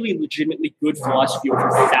really legitimately good philosophy over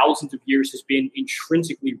thousands of years has been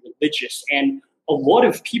intrinsically religious. And a lot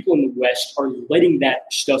of people in the West are letting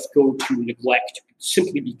that stuff go to neglect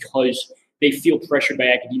simply because they feel pressured by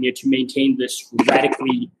academia to maintain this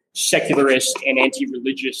radically secularist and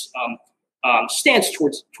anti-religious stance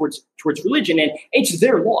towards religion. And it's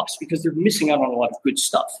their loss because they're missing out on a lot of good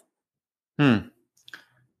stuff.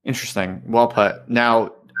 Interesting. Well put.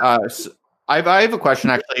 Now, I have a question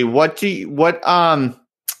actually.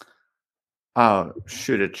 Oh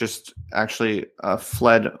shoot! It just actually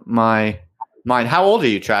fled my mind. How old are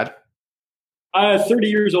you, Chad? 30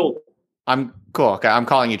 years old. I'm cool. Okay, I'm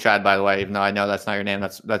calling you Chad, by the way, even though I know that's not your name.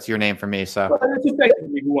 That's your name for me. So that's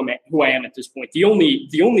effectively who I am at this point. The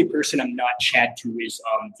only person I'm not Chad to is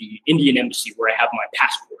the Indian embassy where I have my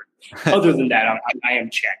passport. Other than that, I am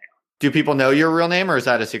Chad now. Do people know your real name, or is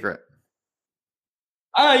that a secret?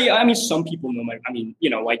 Yeah, I mean, some people know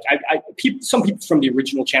some people from the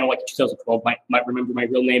original channel, like 2012, might remember my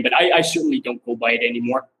real name, but I certainly don't go by it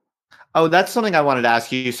anymore. Oh, that's something I wanted to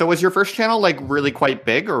ask you. So was your first channel like really quite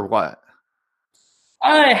big, or what?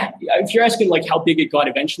 If you're asking like how big it got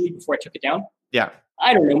eventually before I took it down, yeah,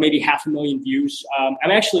 I don't know, maybe 500,000 views. I'm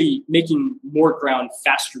actually making more ground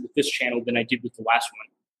faster with this channel than I did with the last one.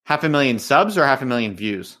 500,000 subs or 500,000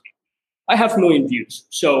 views? I have 500,000 views.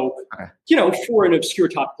 So, okay. For an obscure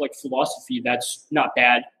topic like philosophy, that's not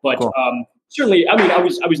bad. But cool. Certainly, I mean, I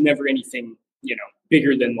was never anything,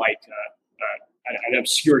 bigger than like an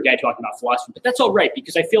obscure guy talking about philosophy. But that's all right,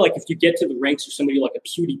 because I feel like if you get to the ranks of somebody like a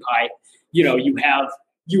PewDiePie,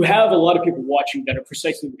 you have a lot of people watching that are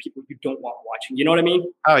precisely the people you don't want watching. You know what I mean?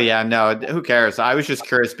 Oh yeah, no, who cares? I was just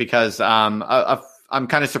curious because I'm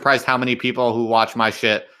kind of surprised how many people who watch my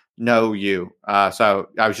shit know you. So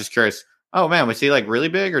I was just curious. Oh man, was he like really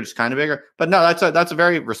big or just kind of bigger? But no, that's a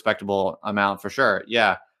very respectable amount for sure.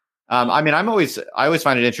 Yeah. I mean, I always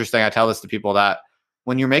find it interesting. I tell this to people that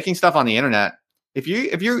when you're making stuff on the internet, if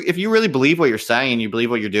you really believe what you're saying and you believe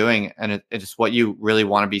what you're doing and it's what you really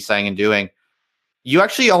want to be saying and doing, you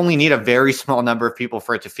actually only need a very small number of people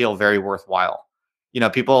for it to feel very worthwhile.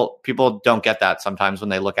 People don't get that sometimes when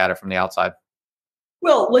they look at it from the outside.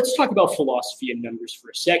 Well, let's talk about philosophy and numbers for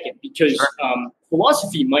a second, because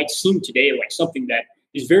philosophy might seem today like something that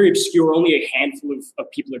is very obscure. Only a handful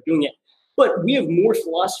of people are doing it. But we have more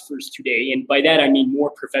philosophers today, and by that I mean more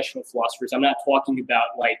professional philosophers. I'm not talking about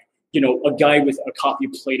a guy with a copy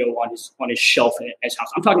of Plato on his shelf at his house.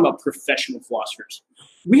 I'm talking about professional philosophers.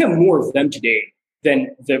 We have more of them today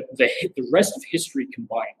than the rest of history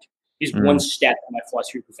combined. Is one stat that my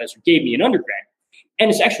philosophy professor gave me in undergrad. And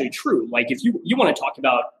it's actually true. Like, if you want to talk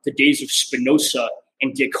about the days of Spinoza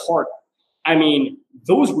and Descartes, I mean,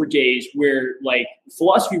 those were days where, like,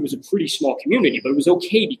 philosophy was a pretty small community, but it was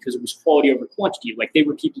okay because it was quality over quantity. Like, they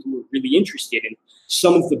were people who were really interested in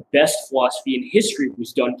some of the best philosophy in history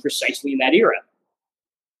was done precisely in that era.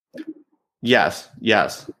 Yes.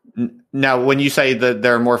 Now, when you say that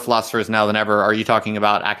there are more philosophers now than ever, are you talking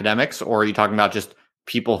about academics, or are you talking about just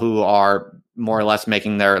people who are more or less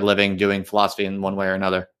making their living doing philosophy in one way or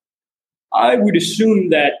another? I would assume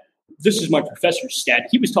that this is my professor's stat.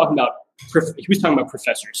 He was talking about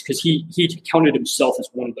professors because he counted himself as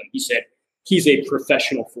one of them. He said he's a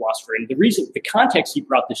professional philosopher, and the context he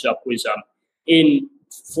brought this up was in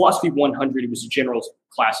Philosophy 100. It was a general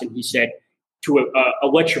class, and he said to a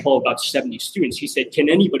lecture hall of about 70 students, he said, "Can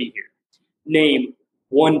anybody here name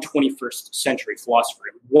one 21st century philosopher?"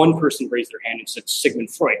 And one person raised their hand and said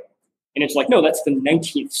Sigmund Freud. And it's like, no, that's the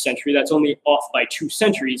 19th century. That's only off by 2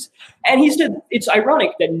 centuries. And he said it's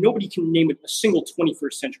ironic that nobody can name a single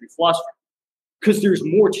 21st century philosopher because there's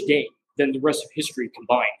more today than the rest of history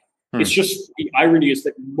combined. It's just the irony is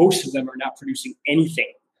that most of them are not producing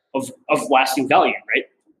anything of lasting value,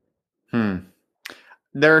 right?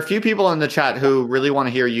 There are a few people in the chat who really want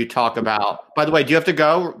to hear you talk about. By the way, do you have to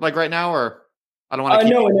go like right now, or I don't want to?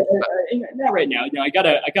 No, not right now. No, I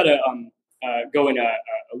gotta go in a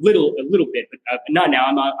little bit, but not now.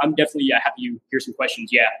 I'm definitely happy you hear some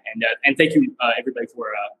questions. Yeah, and thank you everybody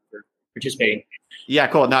for participating. Yeah,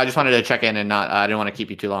 cool. No, I just wanted to check in and I didn't want to keep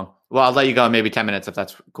you too long. Well, I'll let you go in maybe 10 minutes if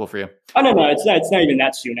that's cool for you. Oh no, it's not even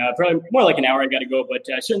that soon. Probably more like an hour. I got to go, but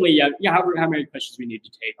certainly, how many questions we need to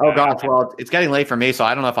take? Oh gosh, well, it's getting late for me, so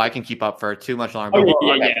I don't know if I can keep up for too much longer.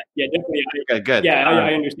 Yeah, definitely. Good. Yeah,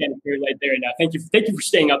 I understand it's very late there, and thank you for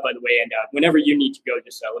staying up, by the way. And whenever you need to go,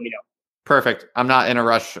 just let me know. Perfect. I'm not in a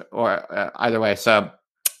rush or either way. So,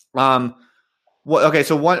 okay.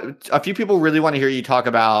 So a few people really want to hear you talk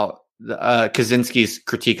about Kaczynski's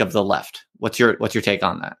critique of the left. What's your take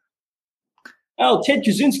on that? Well, Ted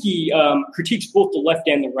Kaczynski critiques both the left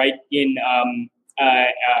and the right in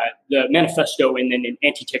the manifesto and then in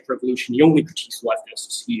Anti-Tech Revolution. He only critiques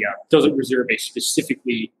leftists. He doesn't reserve a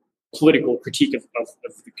specifically political critique of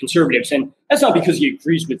the conservatives. And that's not because he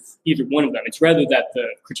agrees with either one of them. It's rather that the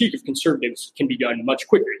critique of conservatives can be done much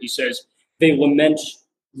quicker. He says they lament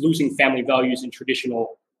losing family values in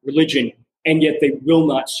traditional religion, and yet they will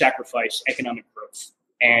not sacrifice economic growth.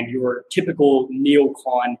 And your typical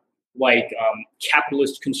neocon, like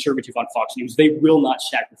capitalist conservative on Fox News, they will not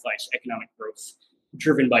sacrifice economic growth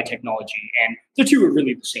driven by technology. And the two are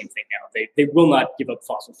really the same thing now. They will not give up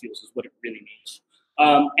fossil fuels is what it really means.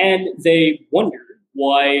 And they wonder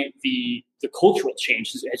why the cultural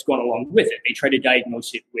change has gone along with it. They try to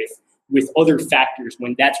diagnose it with other factors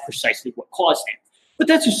when that's precisely what caused it. But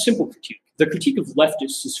that's a simple critique. The critique of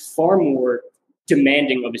leftists is far more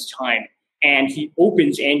demanding of his time, and he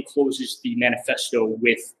opens and closes the manifesto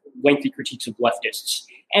with lengthy critiques of leftists.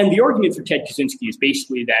 And the argument for Ted Kaczynski is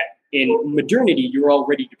basically that in modernity, you're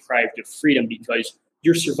already deprived of freedom because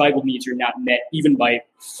your survival needs are not met even by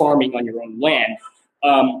farming on your own land.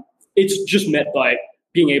 It's just met by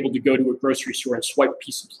being able to go to a grocery store and swipe a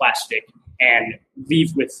piece of plastic and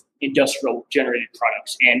leave with industrial generated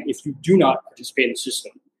products. And if you do not participate in the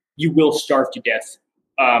system, you will starve to death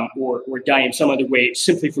or die in some other way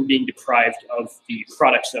simply from being deprived of the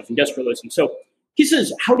products of industrialism. So he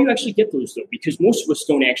says, how do you actually get those, though? Because most of us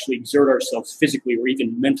don't actually exert ourselves physically or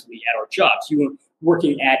even mentally at our jobs. You are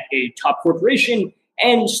working at a top corporation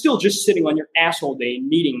and still just sitting on your ass all day in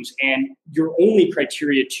meetings, and your only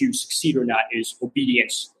criteria to succeed or not is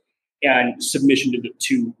obedience and submission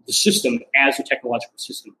to the system as a technological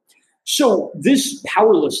system. So this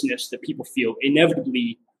powerlessness that people feel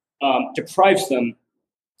inevitably deprives them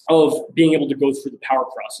of being able to go through the power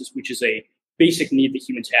process, which is a basic need that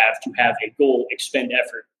humans have to have a goal, expend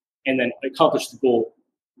effort, and then accomplish the goal,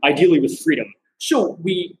 ideally with freedom. So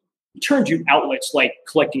we turn to outlets like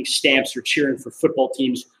collecting stamps or cheering for football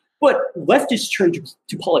teams But leftists turn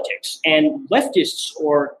to politics, and leftists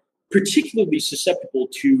are particularly susceptible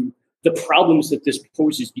to the problems that this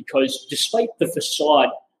poses because despite the facade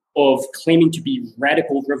of claiming to be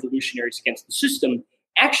radical revolutionaries against the system,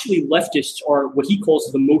 actually leftists are what he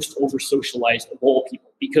calls the most over-socialized of all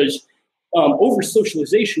people because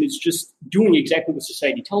over-socialization is just doing exactly what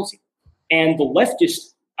society tells you. And the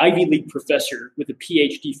leftist Ivy League professor with a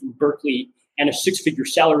PhD from Berkeley and a six-figure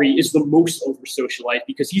salary is the most over-socialized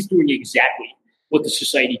because he's doing exactly what the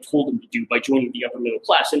society told him to do by joining the upper middle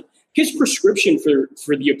class. And his prescription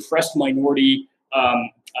for the oppressed minority,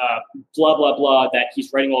 blah, blah, blah, that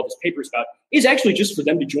he's writing all of his papers about is actually just for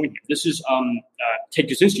them to join him. This is Ted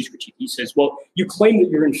Kaczynski's critique. He says, well, you claim that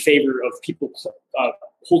you're in favor of people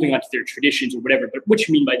holding onto their traditions or whatever, but what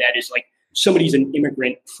you mean by that is like somebody's an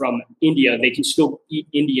immigrant from India, they can still eat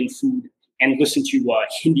Indian food and listen to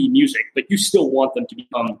Hindi music, but you still want them to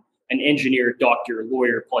become an engineer, doctor,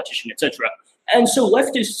 lawyer, politician, etc. And so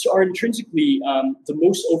leftists are intrinsically the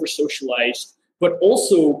most over-socialized, but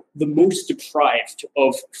also the most deprived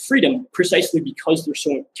of freedom precisely because they're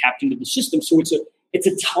so tapped into the system. So it's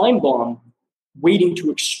a time bomb waiting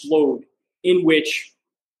to explode in which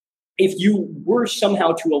if you were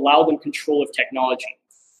somehow to allow them control of technology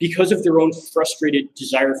because of their own frustrated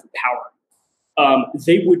desire for power,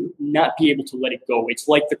 they would not be able to let it go. It's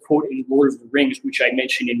like the quote in Lord of the Rings, which I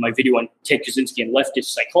mentioned in my video on Ted Kaczynski and leftist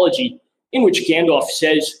psychology, in which Gandalf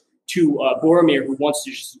says to Boromir, who wants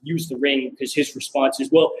to just use the ring, because his response is,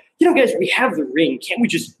 well, guys, we have the ring. Can't we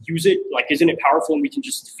just use it? Like, isn't it powerful and we can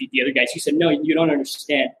just defeat the other guys? He said, no, you don't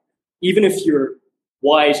understand. Even if you're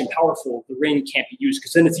wise and powerful, the ring can't be used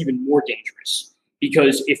because then it's even more dangerous.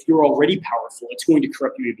 Because if you're already powerful, it's going to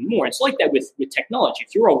corrupt you even more. It's like that with technology.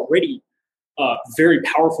 If you're already very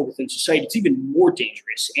powerful within society, it's even more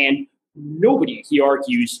dangerous. And nobody, he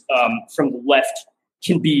argues, from the left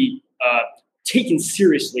can be taken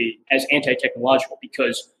seriously as anti-technological,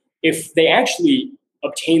 because if they actually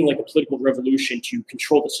obtain like a political revolution to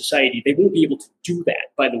control the society, they won't be able to do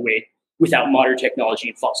that, by the way, without modern technology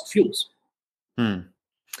and fossil fuels.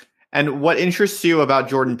 And what interests you about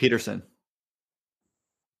Jordan Peterson?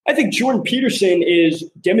 I think Jordan Peterson is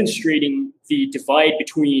demonstrating the divide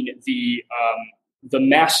between the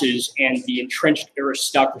masses and the entrenched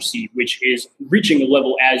aristocracy, which is reaching a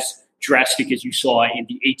level as drastic as you saw in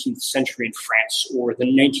the 18th century in France or the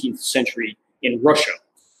 19th century in Russia,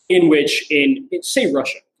 in which, say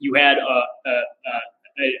Russia, you had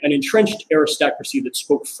an entrenched aristocracy that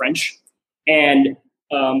spoke French and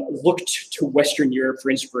looked to Western Europe for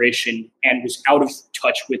inspiration and was out of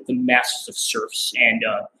touch with the masses of serfs and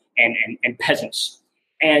peasants.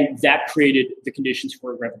 And that created the conditions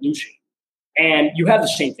for a revolution. And you have the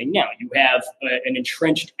same thing now. You have an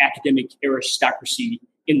entrenched academic aristocracy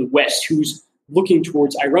in the West who's looking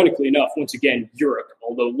towards, ironically enough, once again, Europe,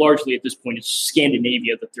 although largely at this point it's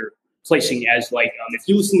Scandinavia that they're placing as like, if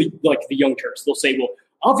you listen to like the Young Turks, they'll say, well,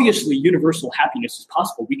 obviously universal happiness is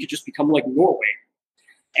possible. We could just become like Norway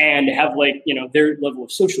and have like, their level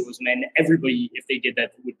of socialism, and everybody, if they did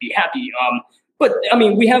that, would be happy. But I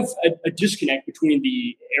mean, we have a disconnect between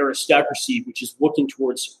the aristocracy, which is looking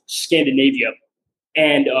towards Scandinavia,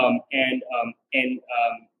 and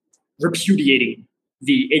repudiating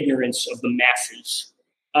the ignorance of the masses,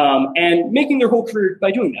 and making their whole career by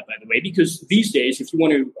doing that, by the way, because these days, if you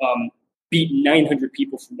want to beat 900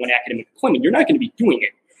 people from one academic appointment, you're not going to be doing it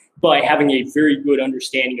by having a very good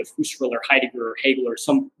understanding of Husserl or Heidegger or Hegel or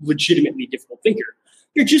some legitimately difficult thinker.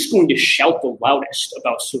 You're just going to shout the loudest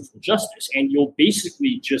about social justice, and you'll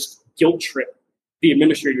basically just guilt trip the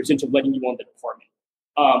administrators into letting you on the department.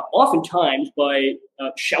 Oftentimes by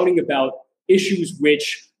shouting about issues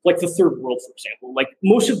which, like the third world, for example, like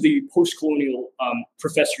most of the post-colonial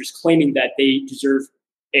professors claiming that they deserve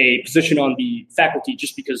a position on the faculty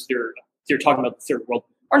just because they're talking about the third world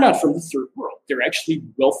are not from the third world. They're actually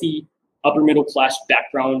wealthy, upper middle class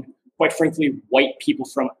background, quite frankly, white people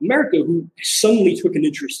from America who suddenly took an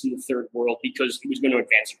interest in the third world because it was going to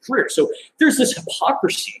advance their career. So there's this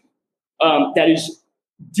hypocrisy that is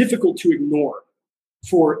difficult to ignore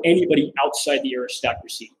for anybody outside the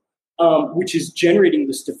aristocracy, which is generating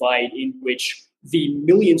this divide in which the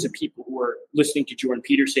millions of people who are listening to Jordan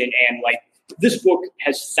Peterson, and like this book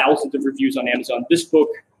has thousands of reviews on Amazon. This book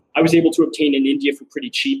I was able to obtain in India for pretty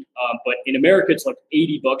cheap, but in America it's like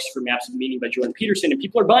 $80 for Maps of Meaning by Jordan Peterson, and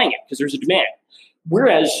people are buying it because there's a demand.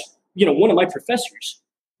 Whereas, one of my professors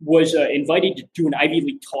was invited to do an Ivy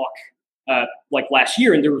League talk like last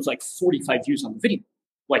year, and there was like 45 views on the video,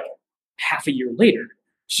 like half a year later.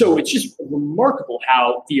 So it's just remarkable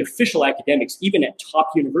how the official academics, even at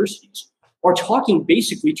top universities, are talking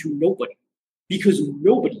basically to nobody because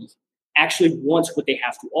nobody actually wants what they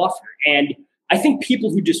have to offer. And I think people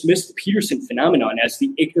who dismiss the Peterson phenomenon as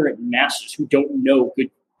the ignorant masses who don't know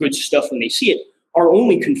good stuff when they see it are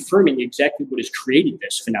only confirming exactly what has created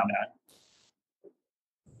this phenomenon.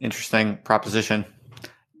 Interesting proposition.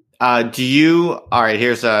 All right,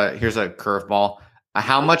 here's a curveball.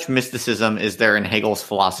 How much mysticism is there in Hegel's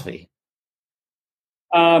philosophy?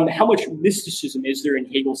 How much mysticism is there in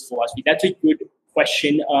Hegel's philosophy? That's a good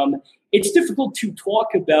question. It's difficult to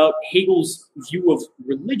talk about Hegel's view of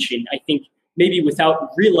religion, I think, maybe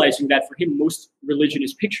without realizing that for him, most religion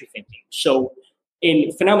is picture thinking. So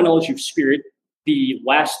in Phenomenology of Spirit, the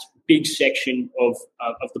last big section of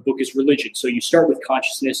the book is religion. So you start with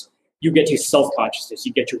consciousness, you get to self-consciousness,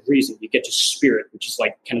 you get to reason, you get to spirit, which is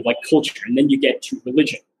like kind of like culture, and then you get to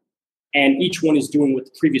religion. And each one is doing what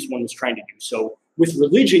the previous one was trying to do. So with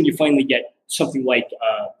religion, you finally get something like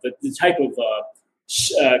the type of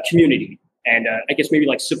community, and I guess maybe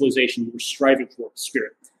like civilization you were striving for with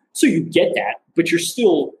spirit. So you get that, but you're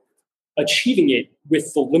still achieving it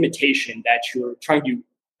with the limitation that you're trying to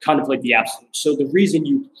contemplate the absolute. So the reason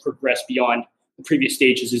you progress beyond the previous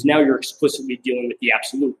stages is now you're explicitly dealing with the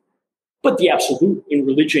absolute. But the absolute in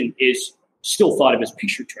religion is still thought of as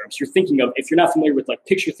picture terms. You're thinking of, if you're not familiar with like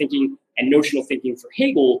picture thinking and notional thinking for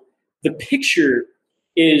Hegel, the picture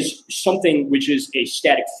is something which is a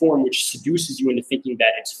static form which seduces you into thinking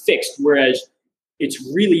that it's fixed, whereas it's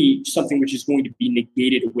really something which is going to be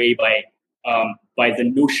negated away by the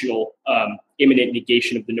notional immanent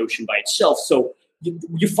negation of the notion by itself. So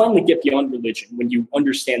you finally get beyond religion when you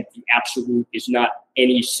understand the absolute is not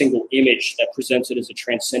any single image that presents it as a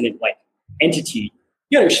transcendent like entity.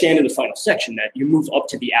 You understand in the final section that you move up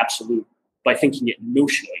to the absolute by thinking it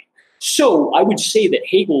notionally. So I would say that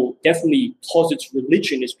Hegel definitely posits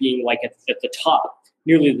religion as being like at the top,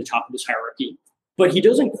 nearly at the top of this hierarchy. But he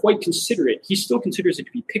doesn't quite consider it. He still considers it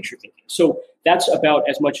to be picture thinking. So that's about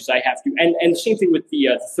as much as I have to. And the same thing with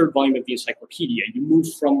the third volume of the encyclopedia. You move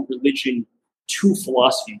from religion to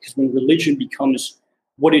philosophy, because when religion becomes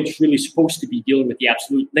what it's really supposed to be, dealing with the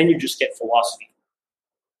absolute, then you just get philosophy.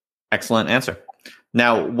 Excellent answer.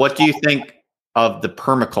 Now, what do you think of the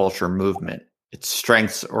permaculture movement? Its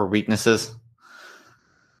strengths or weaknesses?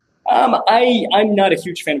 I'm not a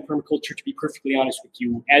huge fan of permaculture, to be perfectly honest with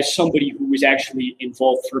you, as somebody who was actually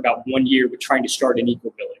involved for about 1 year with trying to start an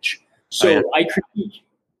eco-village. So I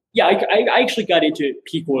actually got into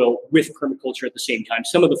peak oil with permaculture at the same time.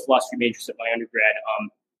 Some of the philosophy majors at my undergrad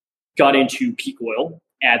got into peak oil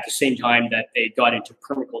at the same time that they got into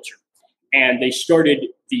permaculture. And they started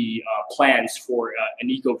the plans for an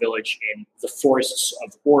eco-village in the forests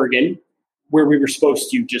of Oregon, where we were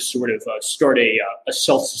supposed to just sort of start a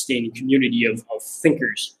self-sustaining community of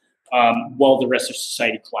thinkers while the rest of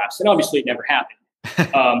society collapsed. And obviously it never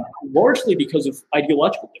happened, largely because of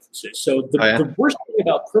ideological differences. So the worst thing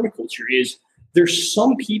about permaculture is there's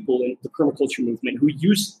some people in the permaculture movement who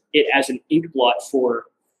use it as an inkblot for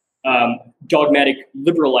dogmatic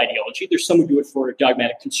liberal ideology. There's some who do it for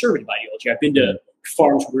dogmatic conservative ideology. I've been to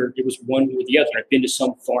farms where it was one or the other. I've been to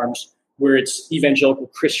some farms where it's evangelical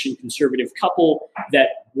Christian conservative couple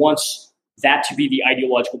that wants that to be the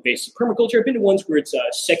ideological basis of permaculture. I've been to ones where it's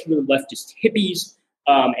secular leftist hippies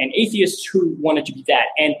and atheists who want it to be that.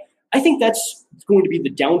 And I think that's going to be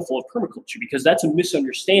the downfall of permaculture, because that's a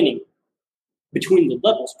misunderstanding between the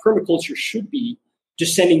levels. Permaculture should be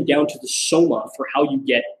descending down to the soma for how you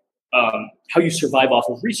get how you survive off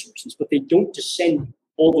of resources, but they don't descend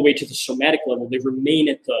all the way to the somatic level. They remain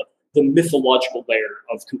at the mythological layer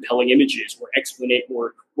of compelling images or explanate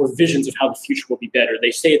or visions of how the future will be better.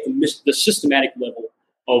 They stay at the systematic level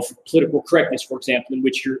of political correctness, for example, in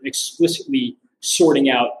which you're explicitly sorting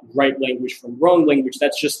out right language from wrong language.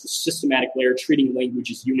 That's just the systematic layer, treating language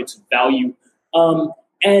as units of value.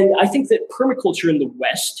 And I think that permaculture in the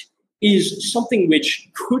West is something which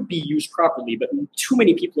could be used properly, but too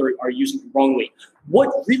many people are using it wrongly. What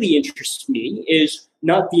really interests me is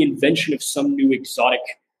not the invention of some new exotic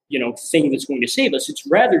thing that's going to save us. It's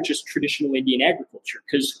rather just traditional Indian agriculture,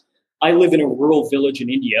 because I live in a rural village in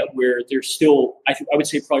India where there's still, I would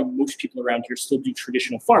say probably most people around here still do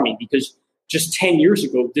traditional farming, because just 10 years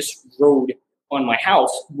ago, this road on my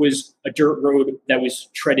house was a dirt road that was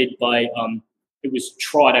treaded by, it was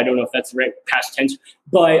trod, I don't know if that's the right past tense,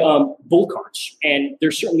 by bull carts. And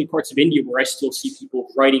there's certainly parts of India where I still see people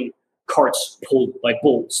riding carts pulled by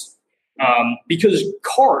bulls, because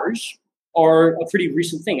cars are a pretty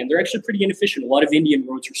recent thing, and they're actually pretty inefficient. A lot of Indian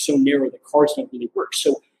roads are so narrow that cars don't really work.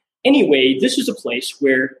 So anyway, this is a place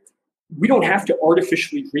where we don't have to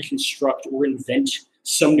artificially reconstruct or invent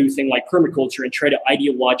some new thing like permaculture and try to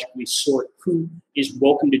ideologically sort who is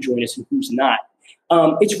welcome to join us and who's not.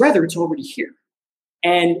 It's already here.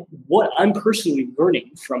 And what I'm personally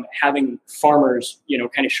learning from having farmers,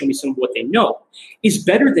 kind of show me some of what they know is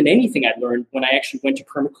better than anything I learned when I actually went to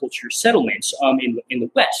permaculture settlements in the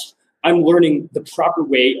West. I'm learning the proper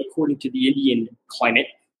way, according to the Indian climate,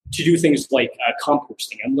 to do things like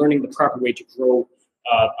composting. I'm learning the proper way to grow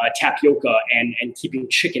tapioca and keeping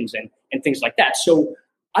chickens and things like that. So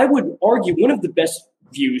I would argue one of the best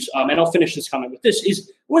views, and I'll finish this comment with this,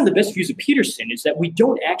 is one of the best views of Peterson is that we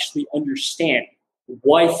don't actually understand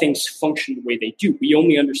why things function the way they do. We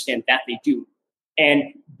only understand that they do. And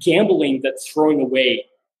gambling that's throwing away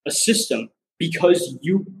a system because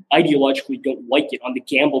you ideologically don't like it on the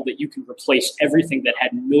gamble that you can replace everything that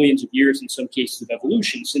had millions of years, in some cases, of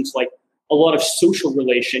evolution, since like a lot of social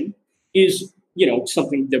relation is,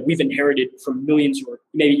 something that we've inherited from millions or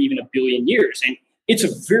maybe even a billion years. And it's a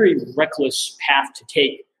very reckless path to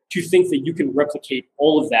take to think that you can replicate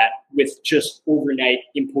all of that with just overnight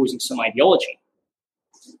imposing some ideology.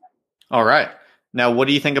 All right. Now, what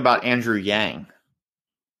do you think about Andrew Yang?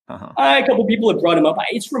 A couple of people have brought him up.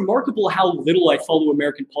 It's remarkable how little I follow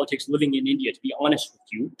American politics living in India, to be honest with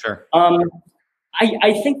you. Sure.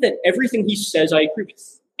 I think that everything he says, I agree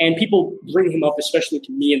with. And people bring him up, especially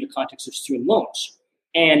to me, in the context of student loans.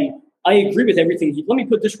 And I agree with everything. Let me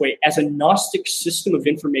put it this way. As a Gnostic system of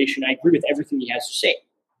information, I agree with everything he has to say.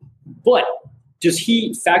 But does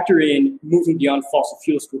he factor in moving beyond fossil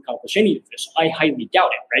fuels to accomplish any of this? I highly doubt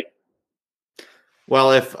it, right?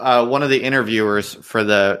 Well, if one of the interviewers for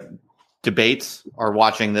the debates are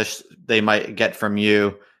watching this, they might get from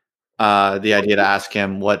you the idea to ask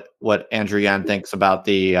him what Andrew Yang thinks about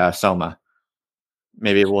the Soma.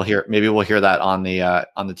 Maybe we'll hear that on the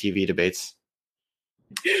TV debates.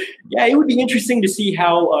 Yeah, it would be interesting to see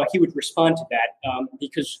how he would respond to that,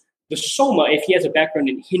 because the Soma, if he has a background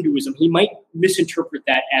in Hinduism, he might misinterpret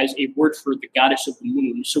that as a word for the goddess of the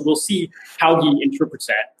moon. So we'll see how he interprets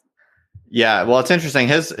that. Yeah, well, it's interesting.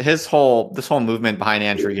 This whole movement behind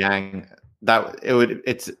Andrew Yang,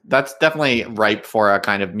 that's definitely ripe for a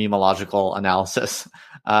kind of memological analysis.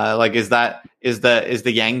 Is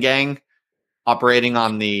the Yang Gang operating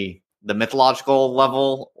on the mythological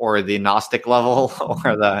level or the Gnostic level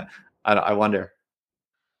or I wonder.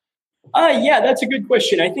 Yeah, that's a good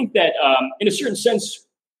question. I think that in a certain sense,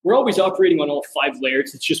 we're always operating on all 5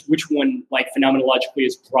 layers. It's just which one, phenomenologically,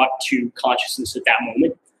 is brought to consciousness at that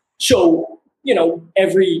moment. So,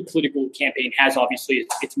 every political campaign has obviously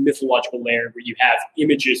its mythological layer where you have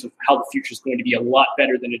images of how the future is going to be a lot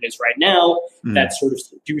better than it is right now that sort of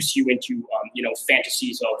seduce you into,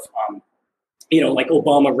 fantasies of, like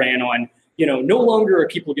Obama ran on, no longer are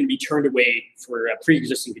people going to be turned away for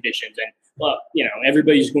pre-existing conditions. And,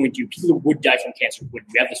 everybody's going to, people who would die from cancer would.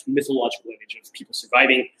 You have this mythological image of people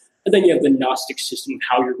surviving. And then you have the Gnostic system of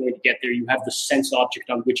how you're going to get there. You have the sense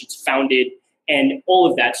object on which it's founded and all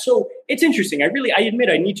of that. So it's interesting. I admit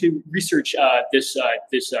I need to research this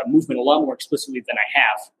movement a lot more explicitly than I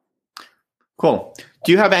have. Cool.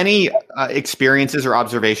 Do you have any experiences or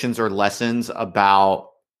observations or lessons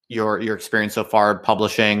about your experience so far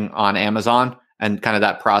publishing on Amazon and kind of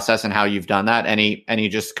that process and how you've done that? Any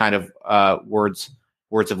just kind of words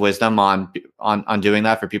of wisdom on doing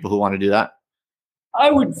that for people who want to do that?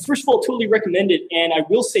 I would, first of all, totally recommend it. And I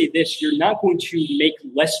will say this, you're not going to make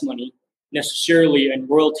less money necessarily in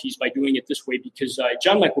royalties by doing it this way, because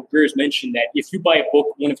John Michael Greer has mentioned that if you buy a book,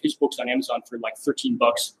 one of his books on Amazon for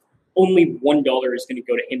 $13, only $1 is going to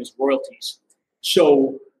go to him as royalties.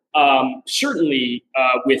 So certainly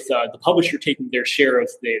with the publisher taking their share of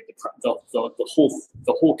the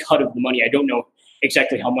whole cut of the money, I don't know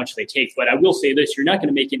exactly how much they take, but I will say this, you're not going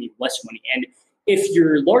to make any less money. And if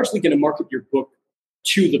you're largely going to market your book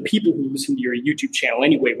to the people who listen to your YouTube channel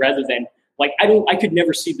anyway, rather than I could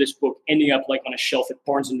never see this book ending up on a shelf at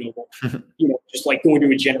Barnes and Noble, just going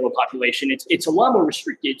to a general population. It's a lot more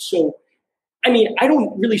restricted. So, I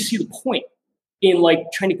don't really see the point in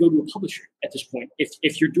trying to go to a publisher at this point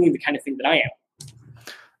if you're doing the kind of thing that I am.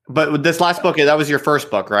 But with this last book, that was your first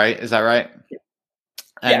book, right? Is that right?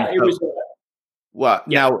 Yeah, it was. Well,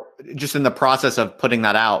 yeah. Now, just in the process of putting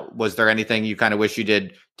that out, was there anything you kind of wish you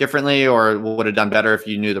did differently or would have done better if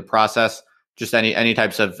you knew the process? Just any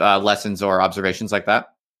types of lessons or observations like that?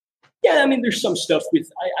 Yeah, there's some stuff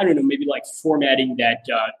with, I don't know, maybe formatting that,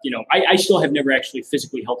 I still have never actually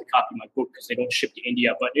physically held a copy of my book because they don't ship to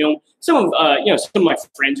India. But, some of my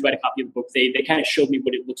friends who had a copy of the book, they kind of showed me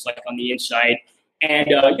what it looks like on the inside. And,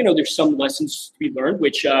 there's some lessons to be learned,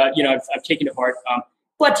 which, I've taken to heart.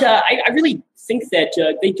 But I really think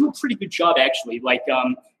that they do a pretty good job, actually.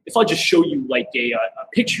 if I just show you like a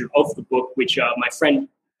picture of the book, which my friend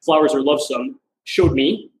Flowers Are Lovesome showed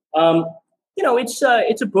me,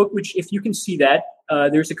 it's a book which, if you can see that,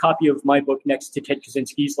 there's a copy of my book next to Ted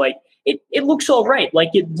Kaczynski's. Like it looks all right. Like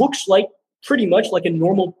it looks like pretty much like a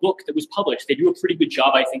normal book that was published. They do a pretty good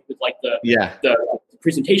job, I think, with like the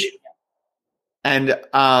presentation. And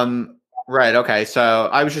right, okay. So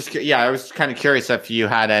I was kind of curious if you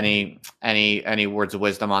had any words of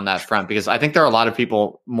wisdom on that front, because I think there are a lot of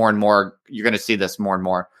people more and more. You're going to see this more and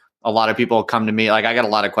more. A lot of people come to me, like I got a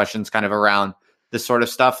lot of questions kind of around this sort of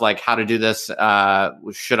stuff, like how to do this,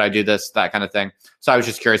 should I do this, that kind of thing. So I was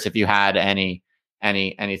just curious if you had any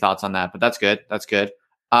thoughts on that. But that's good. That's good.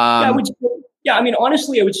 I mean,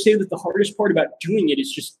 honestly, I would say that the hardest part about doing it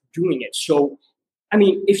is just doing it. So, I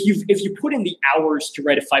mean, if you put in the hours to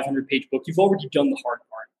write a 500-page book, you've already done the hard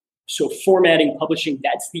part. So formatting, publishing,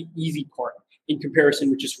 that's the easy part in comparison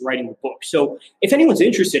with just writing the book. So if anyone's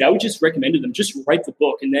interested, I would just recommend to them, just write the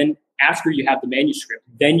book. And then after you have the manuscript,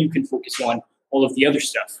 then you can focus on all of the other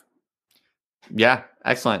stuff. Yeah,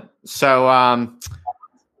 excellent. So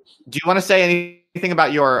do you want to say anything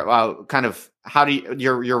about your kind of how do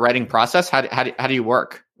you, your writing process? How do you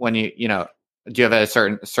work when do you have a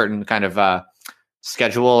certain kind of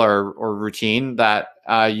schedule or routine that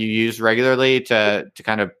you use regularly to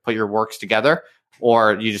kind of put your works together,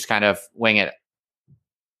 or you just kind of wing it?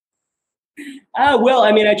 Well,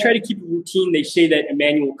 I mean, I try to keep a routine. They say that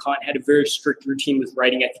Immanuel Kant had a very strict routine with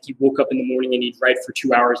writing. I think he woke up in the morning and he'd write for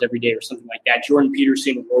 2 hours every day or something like that. Jordan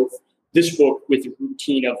Peterson wrote this book with a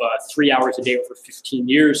routine of 3 hours a day over 15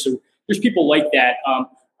 years. So there's people like that.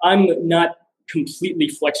 I'm not completely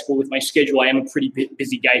flexible with my schedule. I am a pretty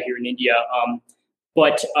busy guy here in India.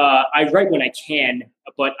 But I write when I can.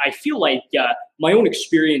 But I feel like my own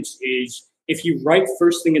experience is if you write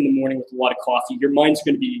first thing in the morning with a lot of coffee, your mind's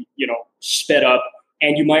going to be, sped up,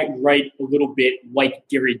 and you might write a little bit like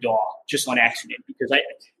Derrida just on accident, because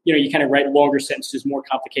you kind of write longer sentences, more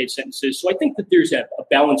complicated sentences. So I think that there's a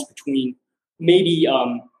balance between maybe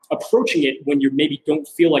approaching it when you maybe don't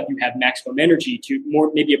feel like you have maximum energy to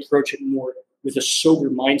maybe approach it more with a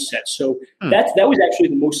sober mindset. So that was actually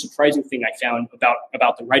the most surprising thing I found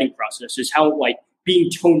about the writing process, is how like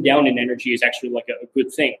being toned down in energy is actually like a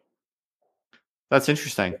good thing. That's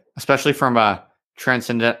interesting, especially from a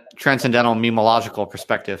transcendental memological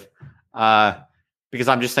perspective, because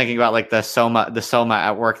I'm just thinking about like the soma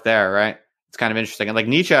at work there, right? It's kind of interesting. And like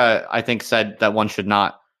Nietzsche, I think, said that one should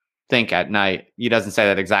not think at night. He doesn't say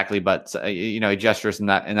that exactly, but he gestures in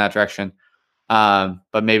that direction.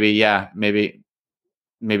 But maybe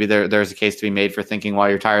there's a case to be made for thinking while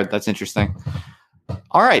you're tired. That's interesting.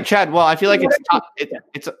 All right, Chad. Well, I feel like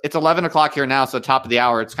it's 11 o'clock here now, so top of the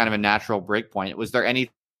hour. It's kind of a natural break point. Was there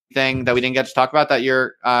anything that we didn't get to talk about that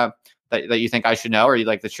you're that you think I should know, or you'd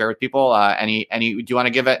like to share with people? Do you want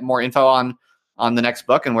to give it more info on the next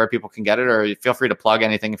book and where people can get it, or feel free to plug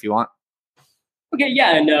anything if you want? Okay,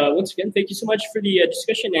 yeah, and once again, thank you so much for the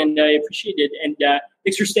discussion, and I appreciate it. And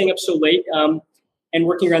thanks for staying up so late and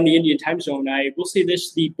working around the Indian time zone. I will say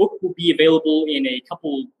this: the book will be available in a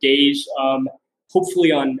couple days,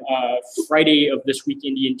 hopefully on Friday of this week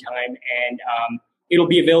Indian time, and it'll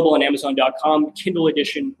be available on Amazon.com, Kindle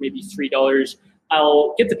edition, maybe $3.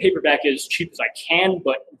 I'll get the paperback as cheap as I can,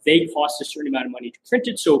 but they cost a certain amount of money to print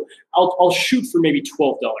it, so I'll shoot for maybe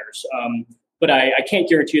 $12. But I can't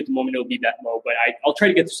guarantee at the moment it'll be that low. But I'll try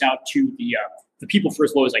to get this out to the people for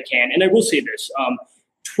as low as I can. And I will say this: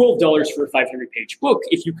 $12 for a 500-page book,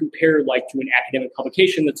 if you compare like to an academic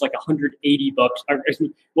publication that's like $180,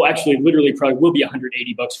 well, actually, literally probably will be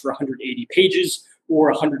 $180 for 180 pages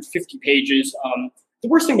or 150 pages. The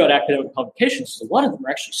worst thing about academic publications is a lot of them are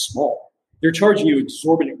actually small. They're charging you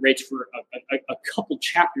exorbitant rates for a couple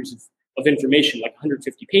chapters of information, like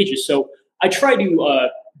 150 pages. So I try to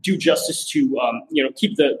do justice to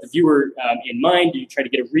keep the viewer in mind, and try to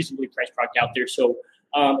get a reasonably priced product out there. So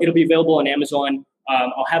it'll be available on Amazon.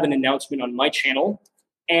 I'll have an announcement on my channel,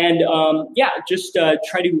 and I'll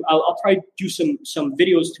try to do some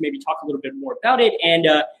videos to maybe talk a little bit more about it. And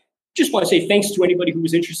just want to say thanks to anybody who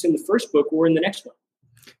was interested in the first book or in the next one.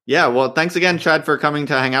 Yeah, well, thanks again, Chad, for coming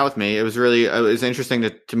to hang out with me. It was interesting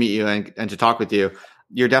to meet you and to talk with you.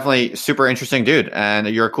 You're definitely super interesting dude, and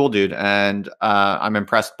you're a cool dude. And I'm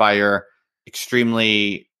impressed by your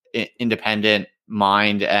extremely independent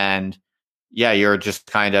mind, and you're just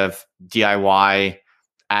kind of DIY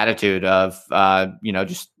attitude of,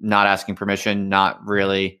 just not asking permission, not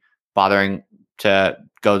really bothering to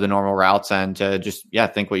go the normal routes, and to just,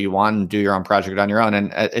 think what you want and do your own project on your own.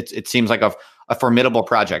 And it seems like a formidable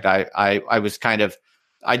project.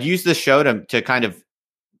 I'd use this show to kind of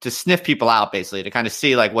sniff people out, basically, to kind of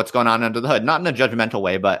see like what's going on under the hood, not in a judgmental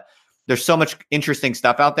way, but there's so much interesting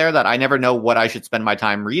stuff out there that I never know what I should spend my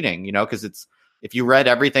time reading, because if you read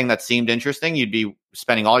everything that seemed interesting, you'd be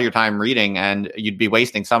spending all your time reading and you'd be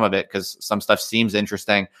wasting some of it because some stuff seems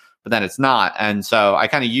interesting, but then it's not. And so I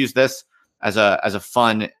kind of use this as a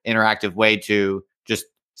fun, interactive way to just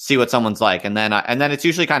see what someone's like. And then it's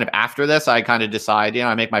usually kind of after this, I kind of decide,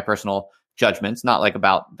 I make my personal judgments, not like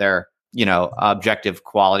about their, objective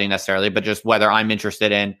quality necessarily, but just whether I'm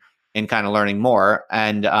interested in kind of learning more.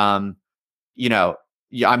 And,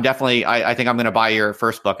 I'm definitely, I think I'm going to buy your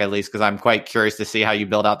first book, at least, because I'm quite curious to see how you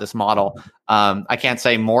build out this model. I can't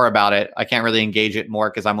say more about it. I can't really engage it more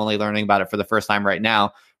because I'm only learning about it for the first time right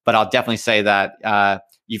now. But I'll definitely say that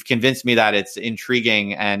you've convinced me that it's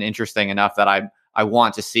intriguing and interesting enough that I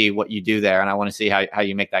want to see what you do there, and I want to see how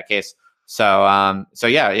you make that case. So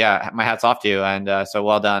yeah, my hat's off to you, and so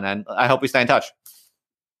well done. And I hope we stay in touch.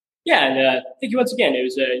 Yeah, and thank you once again. It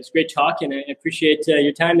was a great talk, and I appreciate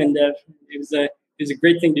your time. And it was a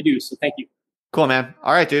great thing to do. So thank you. Cool, man.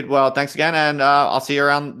 All right, dude. Well, thanks again, and I'll see you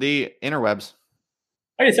around the interwebs.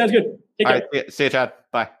 Okay, sounds good. Take care. All right, see you, Chad.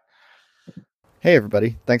 Bye. Hey,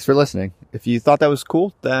 everybody. Thanks for listening. If you thought that was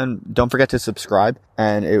cool, then don't forget to subscribe.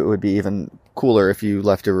 And it would be even cooler if you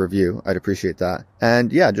left a review. I'd appreciate that.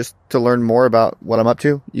 And yeah, just to learn more about what I'm up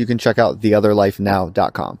to, you can check out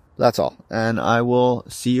theotherlifenow.com. That's all. And I will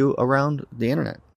see you around the internet.